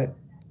about it,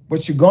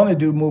 what you're going to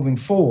do moving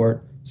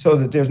forward so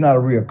that there's not a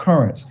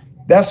reoccurrence.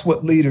 That's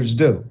what leaders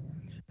do.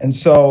 And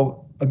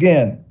so,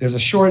 again, there's a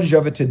shortage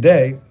of it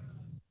today.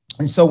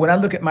 And so when I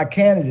look at my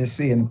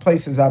candidacy and the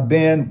places I've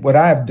been, what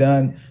I've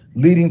done,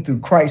 leading through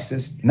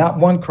crisis, not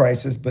one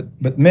crisis,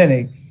 but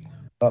many.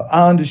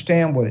 I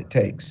understand what it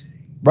takes.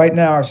 Right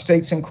now, our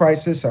state's in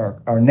crisis,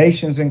 our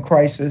nation's in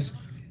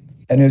crisis,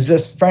 and there's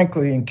just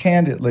frankly and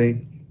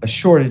candidly a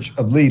shortage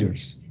of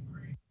leaders.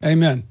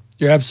 Amen.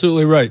 You're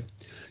absolutely right.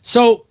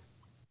 So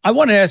I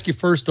want to ask you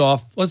first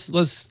off, let's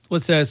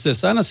ask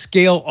this. On a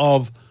scale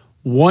of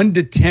 1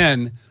 to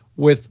 10,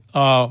 with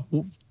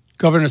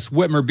Governor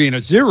Whitmer being a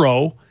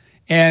 0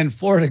 and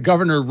Florida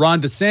Governor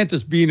Ron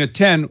DeSantis being a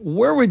 10,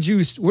 where do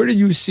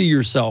you see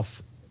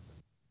yourself?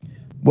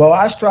 Well,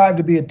 I strive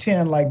to be a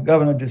 10 like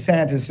Governor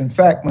DeSantis. In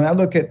fact, when I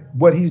look at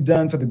what he's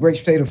done for the great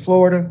state of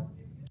Florida,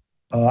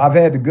 I've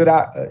had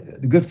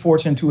the good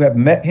fortune to have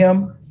met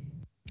him,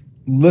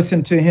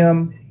 listened to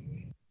him,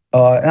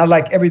 and I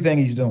like everything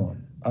he's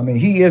doing. I mean,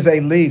 he is a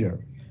leader.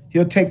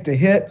 He'll take the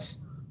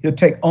hits, he'll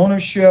take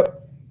ownership,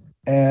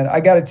 and I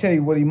got to tell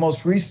you what he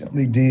most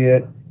recently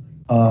did,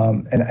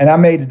 and I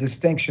made a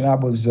distinction. I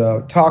was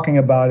talking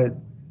about it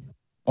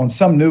on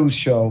some news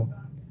show.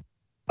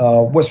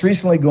 What's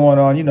recently going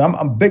on, you know, I'm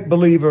a big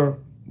believer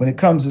when it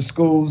comes to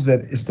schools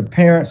that it's the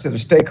parents that are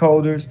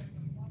stakeholders.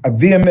 I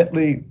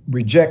vehemently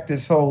reject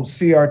this whole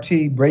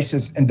CRT,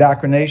 racist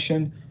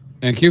indoctrination.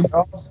 Thank you.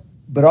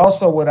 But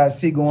also what I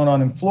see going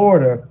on in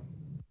Florida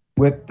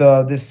with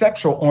this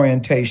sexual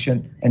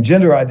orientation and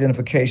gender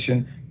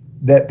identification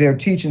that they're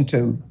teaching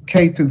to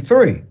K through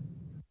 3.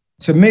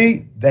 To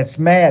me, that's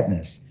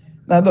madness.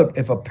 Now, look,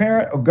 if a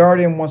parent or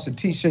guardian wants to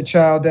teach their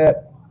child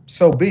that,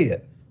 so be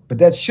it. But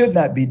that should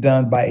not be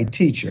done by a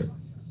teacher.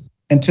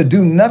 And to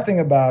do nothing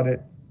about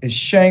it is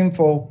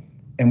shameful.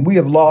 And we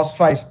have lost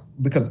fights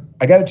because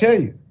I got to tell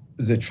you,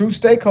 the true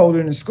stakeholder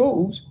in the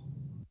schools,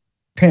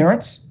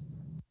 parents,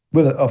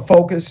 with a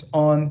focus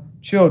on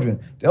children.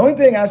 The only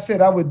thing I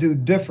said I would do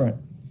different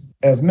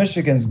as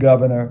Michigan's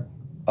governor,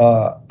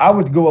 I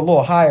would go a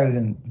little higher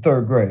than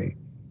 3rd grade.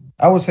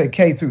 I would say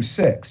K through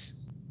 6.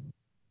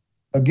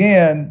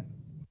 Again,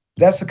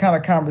 that's the kind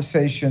of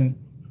conversation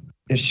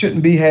that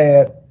shouldn't be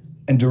had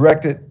and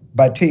directed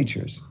by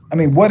teachers. I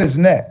mean, what is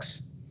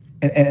next?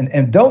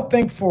 And don't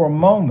think for a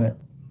moment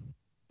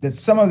that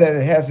some of that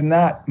has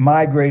not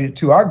migrated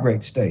to our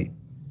great state.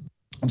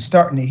 I'm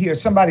starting to hear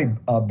somebody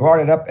brought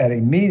it up at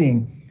a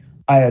meeting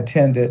I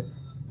attended.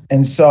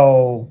 And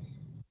so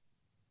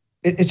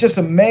it's just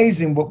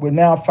amazing what we're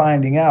now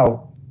finding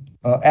out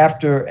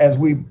after, as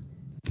we,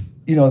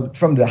 you know,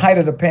 from the height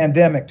of the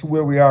pandemic to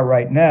where we are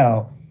right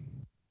now,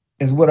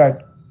 is what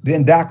the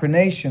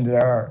indoctrination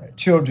that our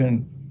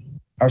children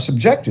are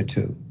subjected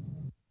to.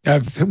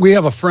 We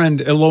have a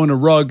friend,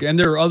 Ilona Rugg, and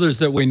there are others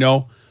that we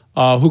know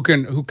who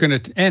can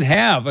and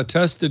have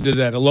attested to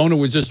that. Ilona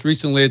was just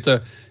recently at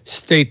the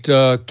state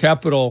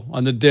capitol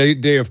on the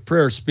day of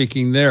prayer,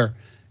 speaking there,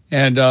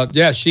 and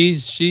yeah,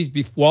 she's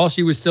while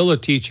she was still a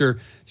teacher,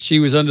 she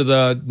was under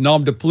the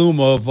nom de plume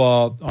of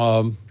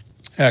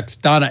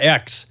Donna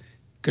X,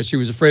 because she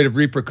was afraid of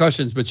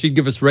repercussions, but she'd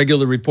give us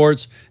regular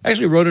reports.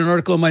 Actually wrote an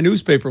article in my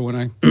newspaper when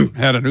I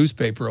had a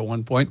newspaper at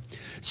one point.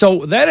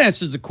 So that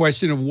answers the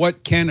question of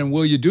what can and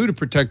will you do to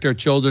protect our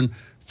children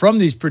from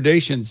these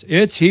predations.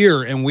 It's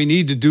here and we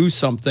need to do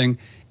something.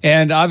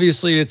 And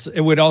obviously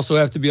it would also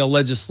have to be a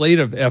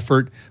legislative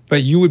effort,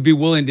 but you would be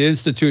willing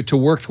to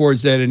work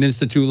towards that and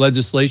institute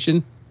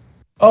legislation?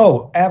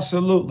 Oh,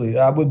 absolutely.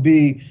 I would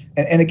be.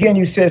 And again,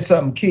 you said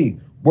something key,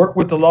 work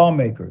with the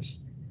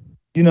lawmakers.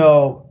 You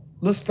know,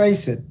 let's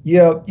face it.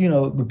 Yeah, you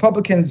know,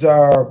 Republicans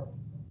are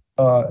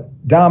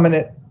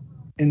dominant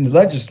in the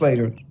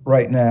legislature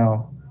right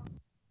now,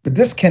 but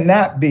this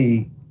cannot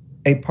be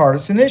a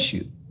partisan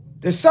issue.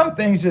 There's some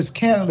things that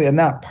candidly are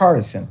not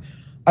partisan.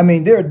 I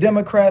mean, there are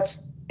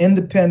Democrats,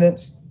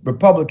 independents,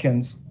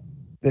 Republicans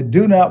that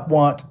do not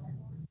want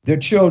their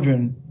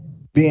children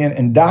being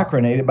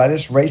indoctrinated by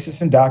this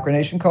racist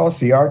indoctrination called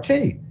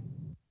CRT.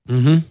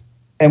 Mm-hmm.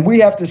 And we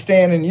have to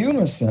stand in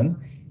unison,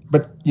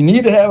 but you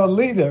need to have a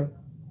leader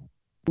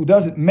who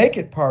doesn't make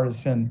it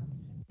partisan.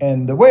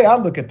 And the way I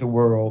look at the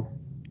world,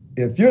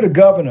 if you're the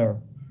governor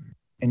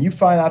and you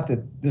find out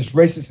that this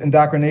racist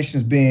indoctrination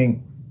is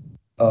being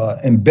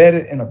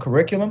embedded in a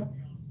curriculum,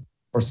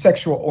 or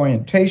sexual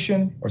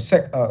orientation, or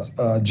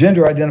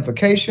gender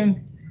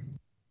identification,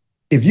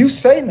 if you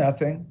say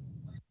nothing,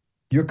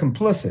 you're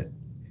complicit.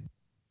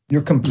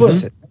 You're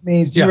complicit. Mm-hmm. That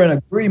means you're in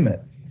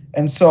agreement.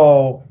 And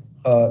so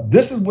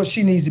this is what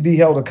she needs to be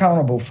held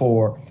accountable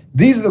for.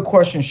 These are the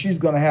questions she's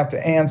going to have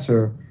to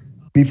answer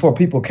before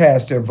people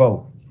cast their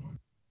vote.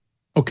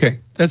 Okay,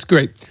 that's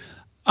great.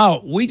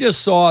 Oh, we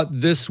just saw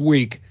this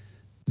week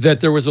that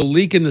there was a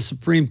leak in the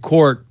Supreme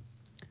Court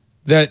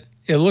that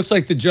it looks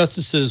like the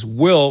justices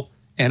will,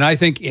 and I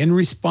think in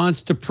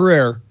response to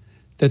prayer,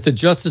 that the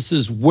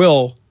justices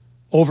will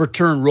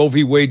overturn Roe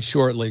v. Wade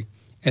shortly.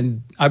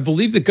 And I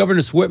believe that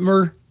Governor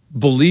Whitmer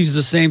believes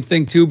the same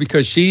thing too,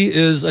 because she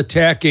is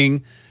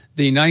attacking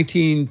the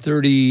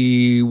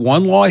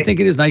 1931 law. I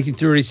think it is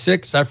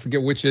 1936. I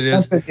forget which it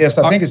is. Yes,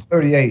 I think it's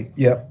 38.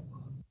 Yep.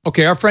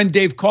 Okay, our friend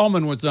Dave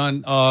Kallman was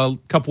on a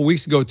couple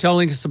weeks ago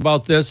telling us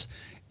about this,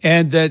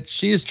 and that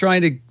she is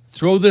trying to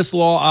throw this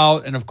law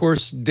out. And of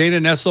course, Dana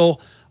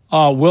Nessel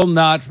will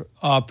not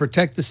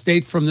protect the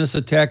state from this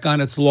attack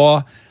on its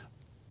law.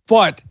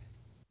 But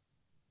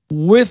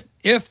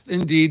if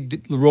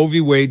indeed Roe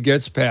v. Wade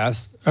gets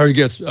passed, or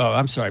gets,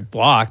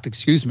 blocked,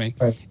 excuse me,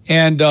 right,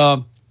 and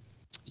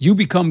you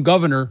become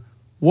governor,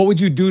 what would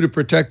you do to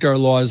protect our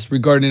laws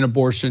regarding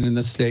abortion in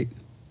the state?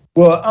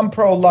 Well, I'm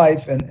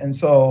pro-life, and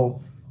so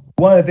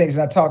one of the things,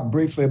 and I talked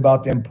briefly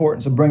about the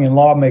importance of bringing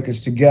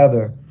lawmakers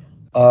together,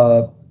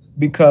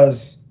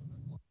 because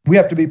we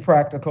have to be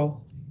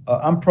practical.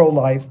 I'm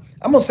pro-life.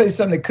 I'm going to say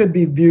something that could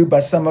be viewed by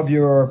some of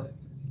your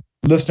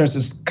listeners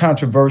as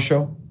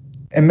controversial,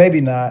 and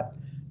maybe not.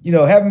 You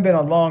know, having been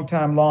a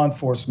long-time law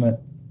enforcement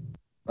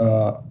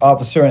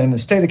officer in the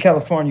state of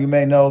California, you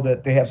may know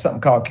that they have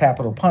something called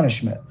capital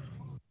punishment.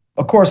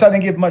 Of course, I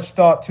didn't give much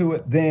thought to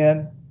it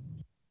then,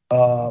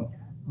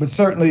 but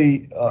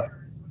certainly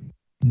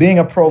being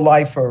a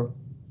pro-lifer,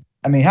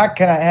 I mean, how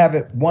can I have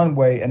it one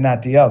way and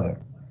not the other?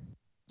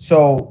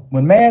 So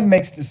when man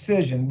makes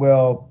decision,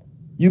 well,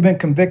 you've been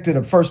convicted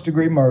of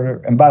first-degree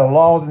murder, and by the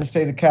laws in the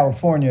state of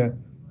California,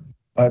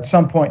 at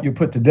some point you're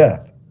put to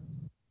death.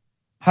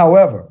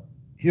 However,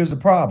 here's the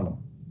problem.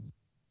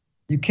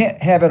 You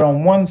can't have it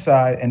on one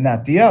side and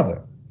not the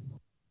other.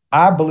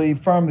 I believe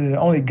firmly that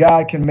only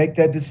God can make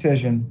that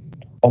decision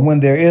on when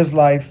there is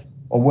life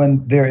or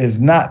when there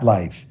is not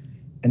life.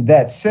 And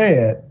that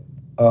said,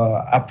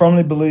 I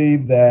firmly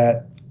believe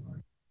that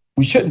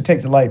we shouldn't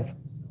take the life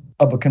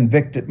of a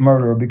convicted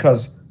murderer,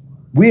 because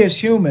we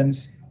as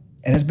humans,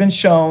 and it's been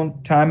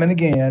shown time and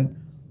again,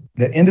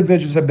 that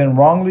individuals have been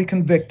wrongly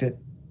convicted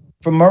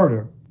for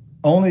murder,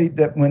 only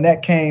that when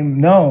that came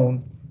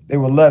known, they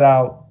were let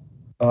out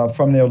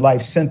from their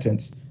life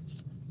sentence.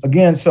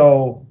 Again,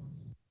 so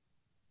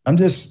I'm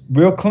just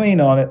real clean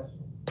on it,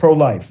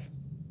 pro-life.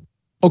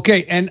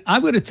 Okay, and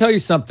I'm going to tell you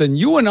something.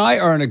 You and I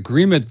are in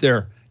agreement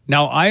there.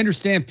 Now, I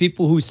understand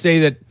people who say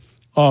that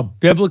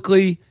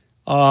biblically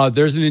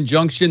there's an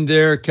injunction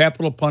there,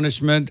 capital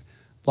punishment,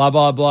 blah,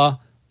 blah, blah.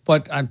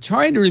 But I'm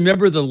trying to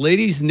remember the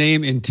lady's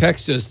name in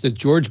Texas that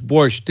George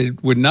Bush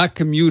would not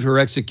commute her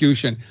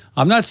execution.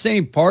 I'm not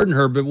saying pardon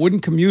her, but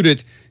wouldn't commute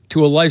it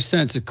to a life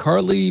sentence.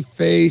 Carly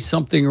Faye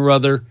something or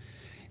other.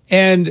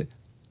 And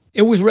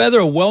it was rather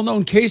a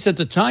well-known case at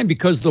the time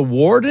because the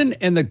warden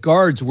and the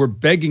guards were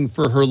begging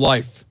for her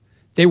life.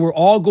 They were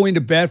all going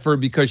to bat for her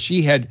because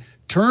she had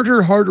turned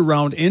her heart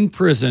around in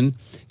prison,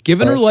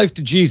 given her life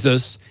to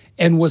Jesus,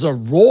 and was a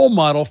role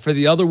model for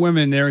the other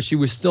women there, and she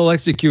was still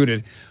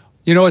executed.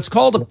 You know, it's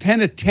called a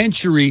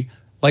penitentiary,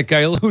 like I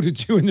alluded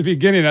to in the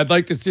beginning. I'd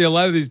like to see a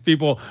lot of these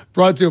people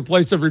brought to a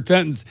place of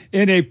repentance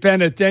in a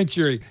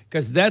penitentiary,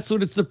 because that's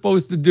what it's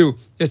supposed to do.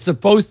 It's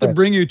supposed to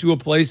bring you to a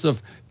place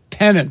of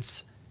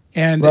penance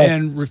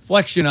and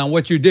reflection on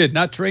what you did,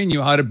 not train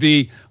you how to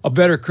be a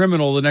better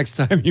criminal the next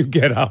time you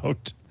get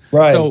out.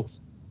 Right. So,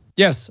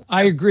 yes,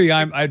 I agree.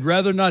 I'd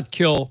rather not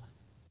kill.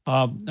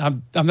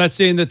 I'm not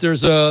saying that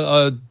there's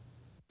a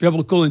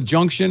biblical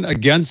injunction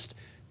against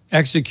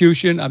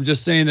execution. I'm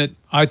just saying that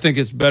I think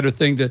it's a better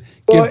thing to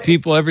give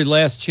people every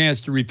last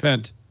chance to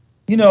repent.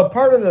 You know,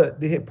 part of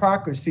the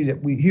hypocrisy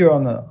that we hear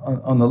on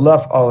the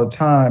left all the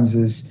times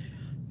is,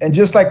 and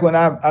just like when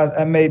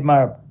I made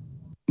my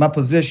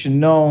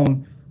position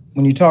known,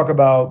 when you talk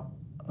about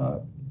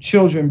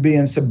children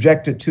being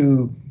subjected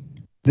to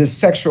this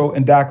sexual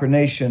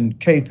indoctrination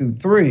K through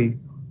 3,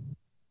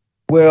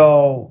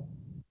 well,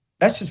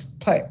 that's just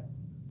plain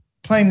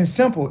and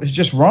simple. It's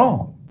just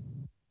wrong.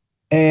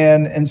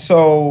 And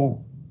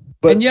so,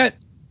 but and yet,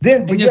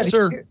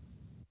 sir.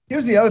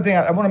 Here's the other thing.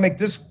 I want to make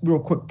this real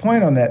quick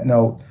point on that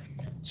note.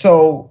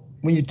 So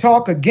when you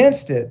talk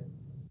against it,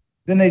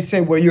 then they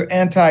say, well, you're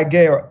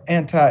anti-gay or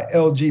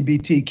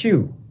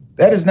anti-LGBTQ.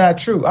 That is not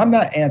true. I'm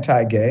not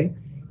anti-gay.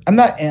 I'm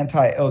not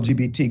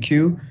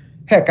anti-LGBTQ.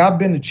 Heck, I've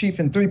been the chief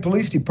in 3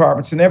 police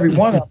departments, and every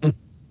one of them,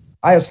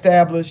 I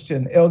established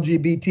an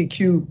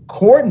LGBTQ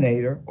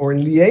coordinator or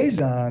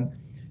liaison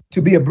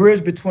to be a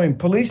bridge between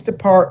police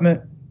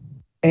department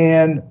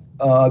and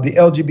the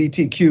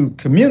LGBTQ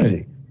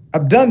community.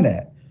 I've done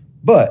that,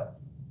 but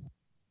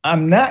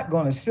I'm not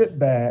going to sit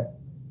back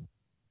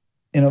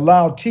and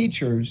allow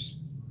teachers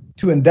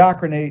to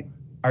indoctrinate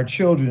our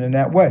children in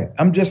that way.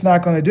 I'm just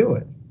not going to do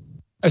it.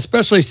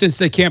 Especially since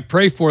they can't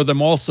pray for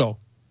them also.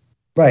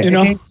 Right. You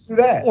know, can't do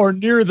that. Or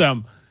near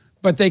them,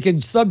 but they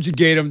can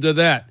subjugate them to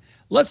that.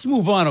 Let's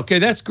move on. Okay,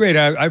 that's great.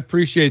 I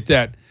appreciate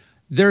that.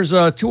 There's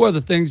 2 other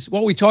things.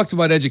 Well, we talked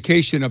about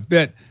education a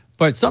bit,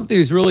 but something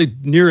that's really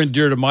near and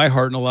dear to my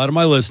heart and a lot of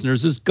my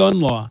listeners is gun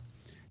law.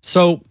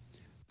 So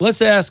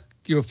let's ask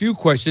you a few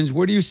questions.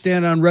 Where do you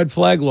stand on red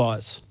flag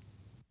laws?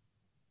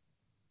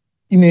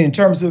 You mean in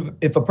terms of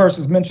if a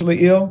person's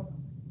mentally ill?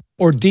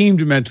 Or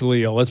deemed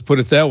mentally ill, let's put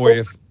it that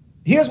way.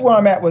 Here's where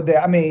I'm at with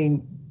that. I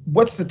mean,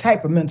 what's the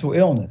type of mental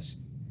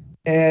illness?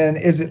 And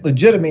is it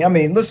legitimate? I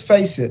mean, let's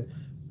face it,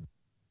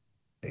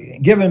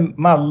 given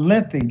my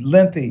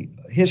lengthy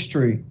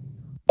history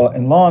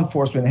in law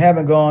enforcement,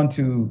 having gone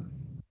to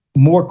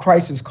more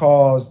crisis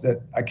calls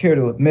that I care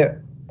to admit,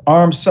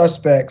 armed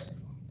suspects,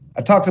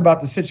 I talked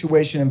about the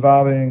situation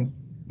involving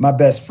my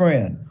best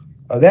friend.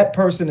 that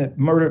person that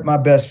murdered my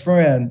best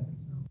friend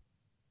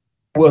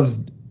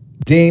was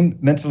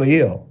deemed mentally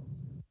ill.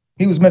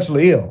 He was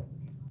mentally ill.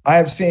 I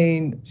have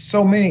seen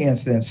so many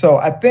incidents. So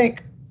I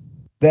think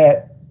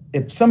that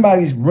if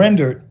somebody's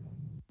rendered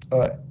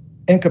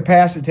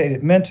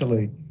incapacitated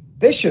mentally,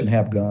 they shouldn't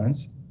have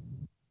guns.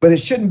 But it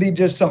shouldn't be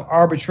just some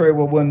arbitrary,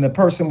 well, when the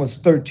person was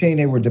 13,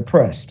 they were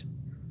depressed.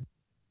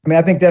 I mean,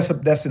 I think that's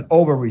an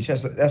overreach.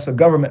 That's a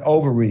government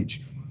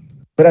overreach.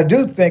 But I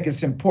do think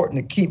it's important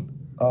to keep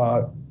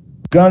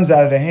guns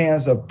out of the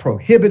hands of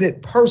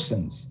prohibited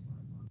persons,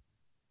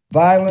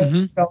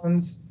 violent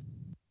felons,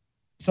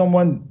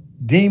 someone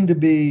deemed to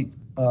be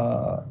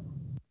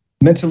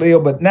mentally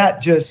ill, but not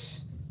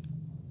just.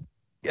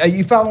 Are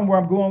you following where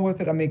I'm going with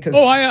it? I mean, because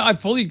I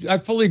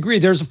fully agree.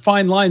 There's a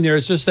fine line there.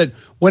 It's just that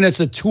when it's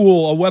a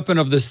tool, a weapon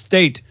of the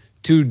state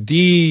to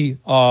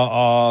de-gun,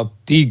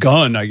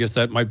 I guess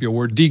that might be a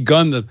word,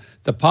 de-gun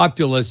the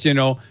populace,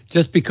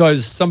 just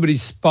because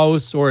somebody's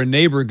spouse or a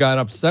neighbor got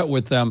upset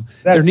with them,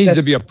 there needs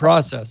to be a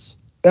process.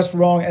 That's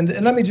wrong. And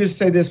let me just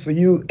say this for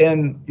you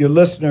and your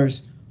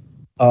listeners.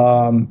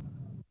 I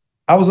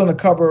was on the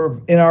cover of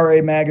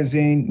NRA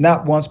magazine,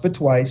 not once, but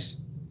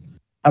twice.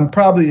 I'm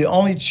probably the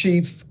only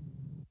chief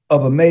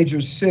of a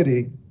major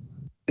city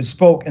that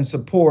spoke in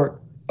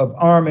support of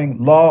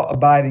arming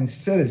law-abiding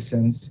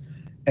citizens.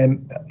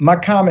 And my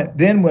comment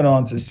then went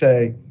on to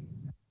say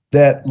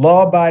that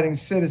law-abiding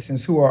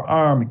citizens who are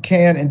armed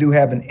can and do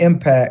have an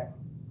impact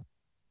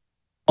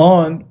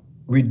on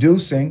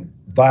reducing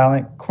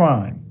violent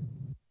crime.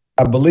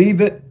 I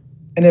believe it.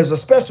 And there's a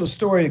special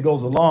story that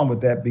goes along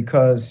with that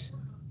because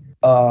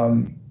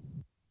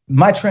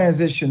my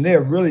transition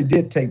there really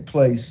did take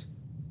place.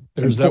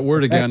 There's that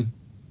word again.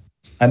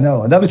 I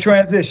know, another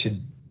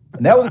transition.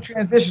 And that was a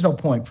transitional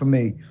point for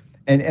me.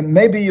 And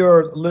maybe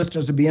your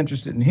listeners would be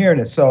interested in hearing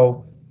it.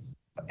 So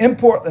in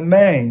Portland,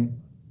 Maine,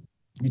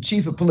 the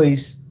chief of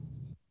police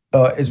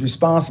is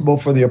responsible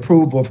for the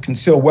approval of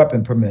concealed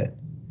weapon permit.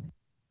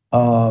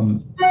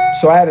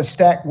 So I had a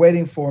stack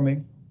waiting for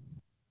me.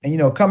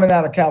 And, coming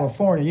out of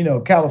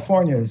California,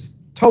 California is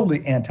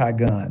totally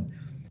anti-gun.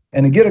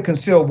 And to get a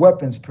concealed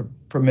weapons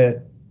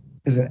permit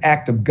is an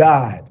act of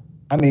God.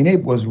 I mean,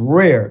 it was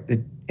rare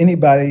that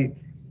anybody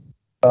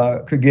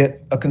could get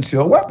a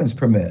concealed weapons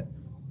permit.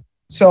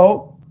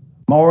 So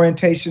my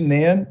orientation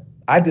then,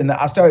 I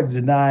started to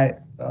deny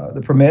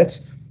the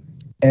permits,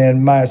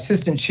 and my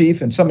assistant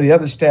chief and some of the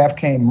other staff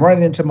came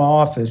running into my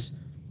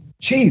office.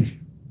 Chief,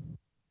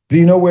 do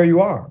you know where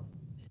you are?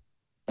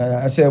 And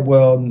I said,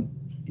 well,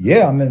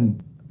 yeah, I'm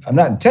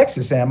not in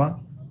Texas, am I?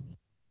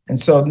 And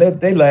so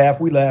they laughed,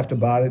 we laughed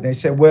about it. They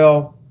said,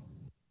 well,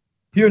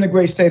 here in the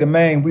great state of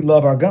Maine, we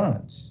love our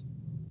guns.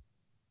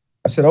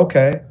 I said,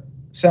 okay.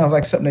 Sounds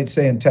like something they'd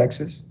say in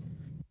Texas.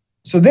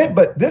 So then,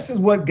 but this is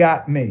what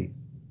got me.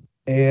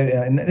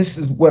 And this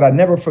is what I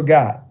never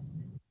forgot.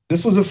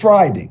 This was a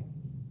Friday.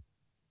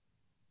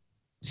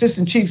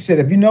 Assistant Chief said,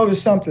 have you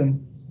noticed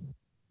something?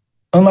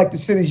 Unlike the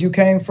cities you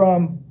came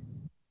from,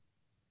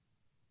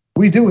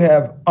 we do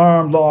have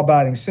armed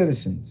law-abiding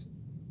citizens.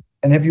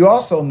 And have you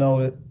also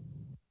noted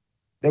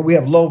that we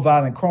have low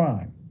violent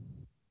crime?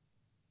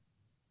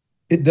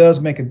 It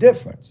does make a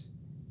difference.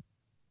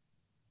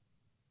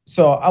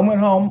 So I went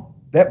home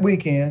that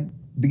weekend,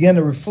 began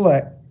to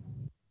reflect,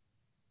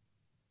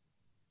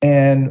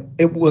 and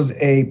it was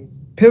a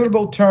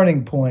pivotal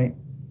turning point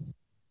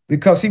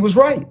because he was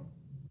right.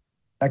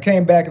 I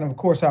came back and of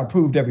course I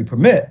approved every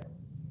permit.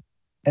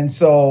 And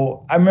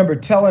so I remember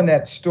telling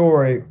that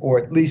story, or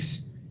at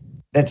least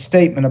that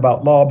statement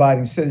about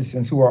law-abiding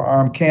citizens who are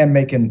armed can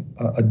make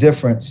a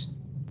difference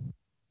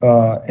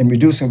in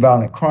reducing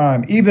violent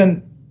crime.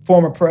 Even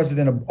former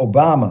President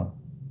Obama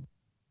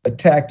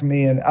attacked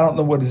me, and I don't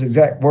know what his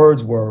exact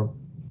words were,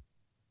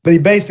 but he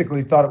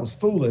basically thought it was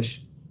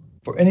foolish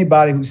for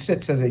anybody who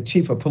sits as a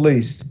chief of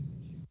police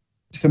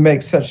to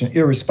make such an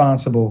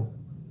irresponsible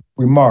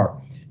remark.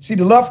 See,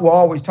 the left will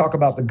always talk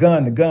about the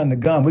gun, the gun, the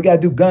gun. We got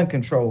to do gun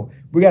control.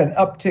 We got an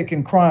uptick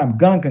in crime,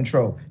 gun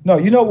control. No,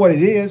 you know what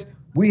it is?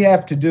 We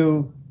have to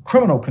do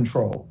criminal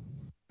control.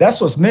 That's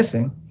what's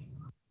missing.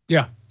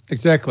 Yeah,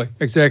 exactly.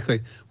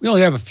 We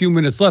only have a few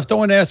minutes left. I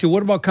want to ask you,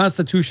 what about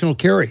constitutional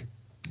carry?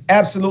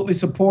 Absolutely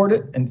support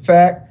it. In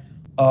fact,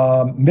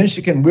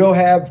 Michigan will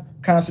have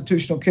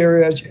constitutional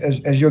carry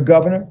as your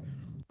governor.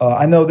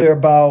 I know there are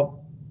about,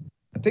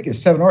 I think it's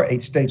 7 or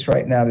 8 states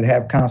right now that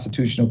have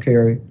constitutional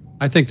carry.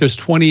 I think there's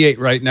 28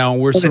 right now.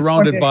 We're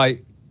surrounded by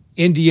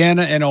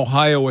Indiana and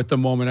Ohio at the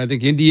moment. I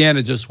think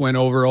Indiana just went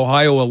over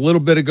Ohio a little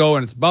bit ago,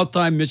 and it's about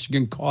time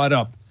Michigan caught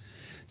up.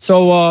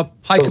 So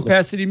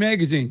high-capacity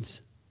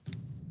magazines.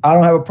 I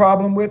don't have a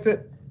problem with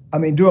it. I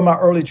mean, during my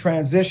early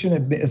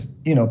transition,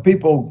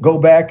 people go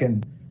back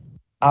and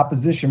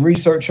opposition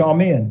research on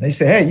me, and they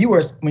say, hey,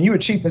 when you were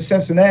chief in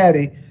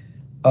Cincinnati,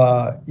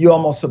 you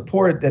almost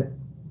supported that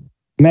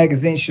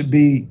magazine should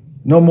be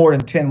no more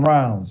than 10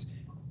 rounds.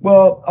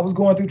 Well, I was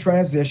going through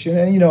transition,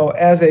 and,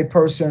 as a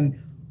person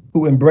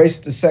who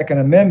embraced the Second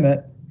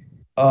Amendment,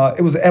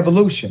 it was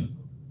evolution.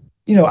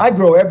 I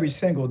grow every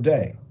single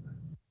day.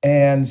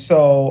 And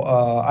so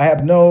I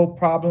have no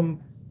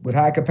problem with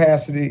high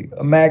capacity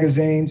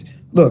magazines.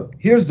 Look,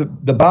 here's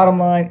the bottom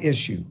line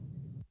issue.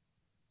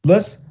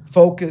 Let's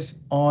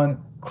focus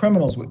on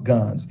criminals with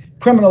guns.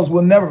 Criminals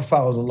will never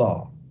follow the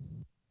law.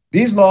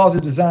 These laws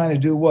are designed to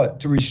do what?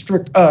 To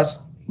restrict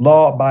us,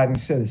 law-abiding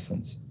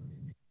citizens.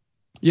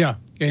 Yeah,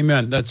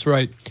 amen. That's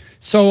right.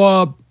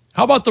 So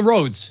how about the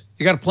roads?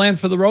 You got a plan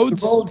for the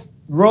roads? The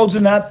roads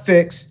are not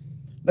fixed.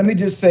 Let me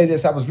just say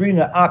this. I was reading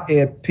an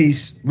op-ed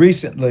piece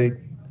recently,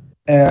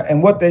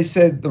 and what they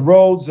said, the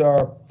roads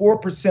are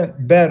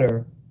 4%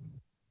 better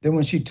than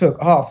when she took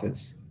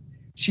office.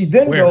 She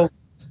then goes,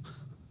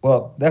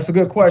 well, that's a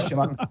good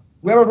question.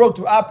 Whoever wrote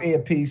the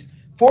op-ed piece,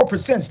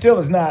 4% still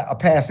is not a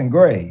passing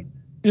grade.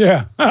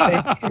 Yeah.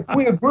 If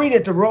we agree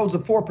that the roads are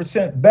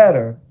 4%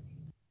 better,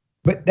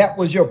 but that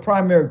was your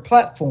primary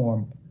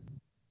platform,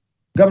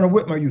 Governor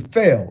Whitmer, you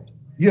failed.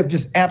 You have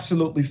just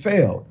absolutely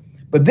failed.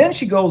 But then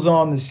she goes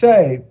on to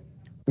say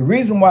the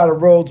reason why the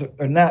roads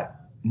are not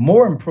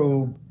more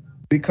improved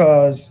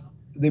because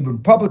the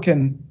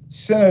Republican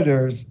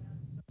senators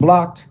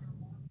blocked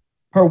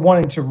her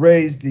wanting to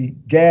raise the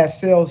gas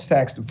sales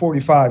tax to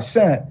 45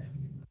 cents.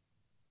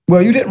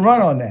 Well, you didn't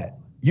run on that.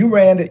 You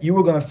ran that you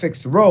were going to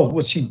fix the road.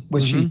 What she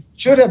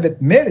should have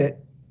admitted,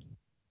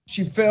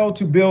 she failed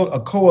to build a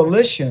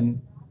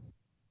coalition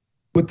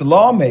with the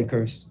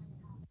lawmakers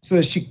so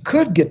that she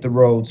could get the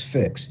roads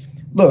fixed.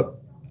 Look,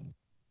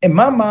 in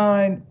my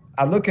mind,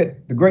 I look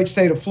at the great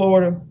state of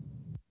Florida,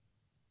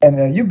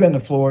 and you've been to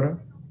Florida.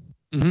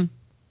 Mm-hmm.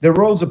 The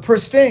roads are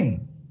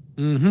pristine.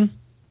 Mm-hmm.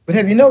 But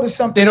have you noticed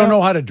something? They don't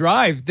know how to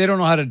drive. They don't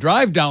know how to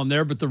drive down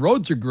there, but the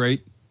roads are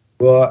great.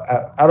 Well,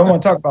 I don't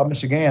want to talk about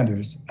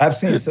Michiganders. I've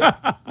seen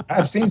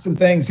some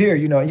things here.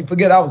 You know, you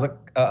forget I was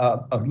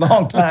a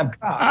long time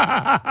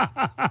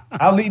cop.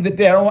 I'll leave it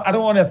there. I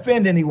don't want to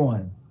offend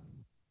anyone.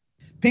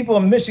 People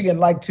in Michigan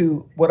like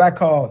to what I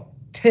call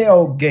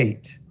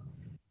tailgate.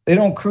 They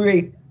don't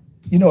create,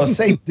 a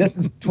safe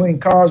distance between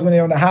cars when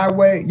they're on the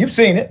highway. You've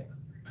seen it.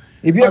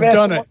 If you I've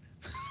done it.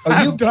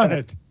 I've done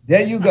it.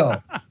 There you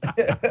go.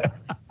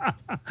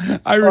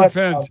 I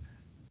repent.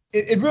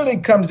 It really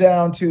comes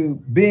down to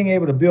being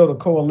able to build a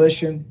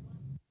coalition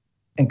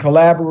and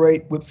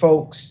collaborate with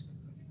folks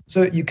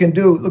so that you can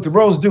look, the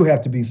roads do have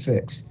to be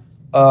fixed.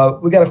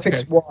 We got to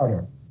fix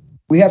water.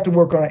 We have to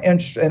work on our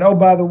interest. And oh,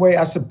 by the way,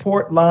 I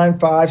support Line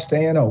 5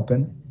 staying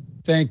open.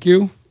 Thank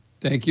you.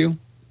 Thank you.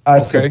 I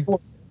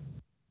support.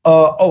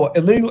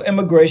 Illegal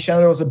immigration.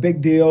 I know it was a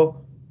big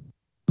deal.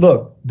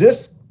 Look,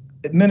 this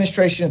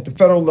administration at the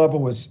federal level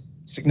was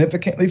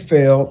significantly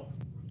failed.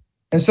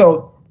 And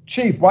so,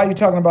 Chief, why are you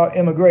talking about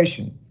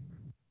immigration?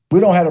 We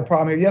don't have a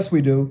problem here. Yes,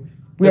 we do.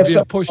 We have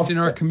something pushed in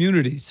our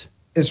communities.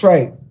 It's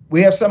right.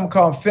 We have something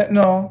called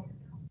fentanyl,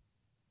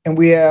 and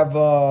we have,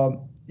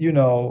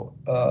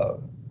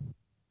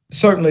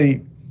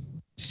 certainly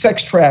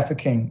sex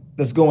trafficking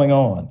that's going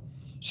on.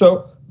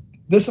 So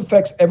this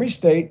affects every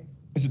state.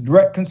 It's a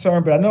direct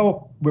concern, but I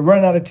know we're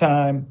running out of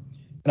time,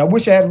 and I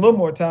wish I had a little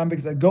more time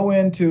because I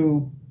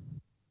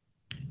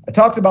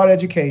talked about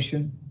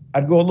education.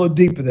 I'd go a little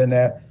deeper than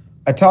that.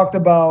 I talked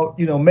about,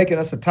 making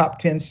us a top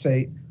 10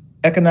 state,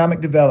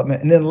 economic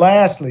development. And then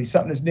lastly,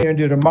 something that's near and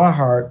dear to my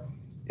heart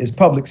is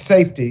public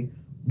safety.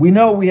 We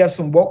know we have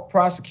some woke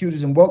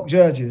prosecutors and woke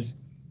judges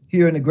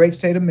here in the great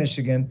state of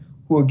Michigan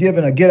who are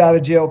given a get out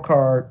of jail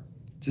card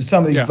to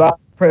some of these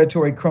violent,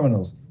 predatory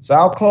criminals. So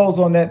I'll close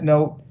on that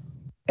note.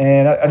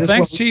 And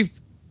thanks, Chief.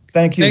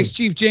 Thank you. Thanks,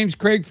 Chief James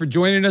Craig, for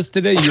joining us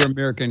today. Your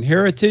American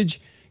heritage.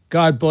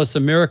 God bless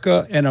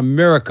America, and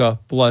America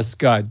bless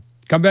God.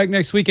 Come back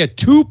next week at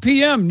 2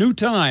 p.m. new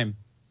time.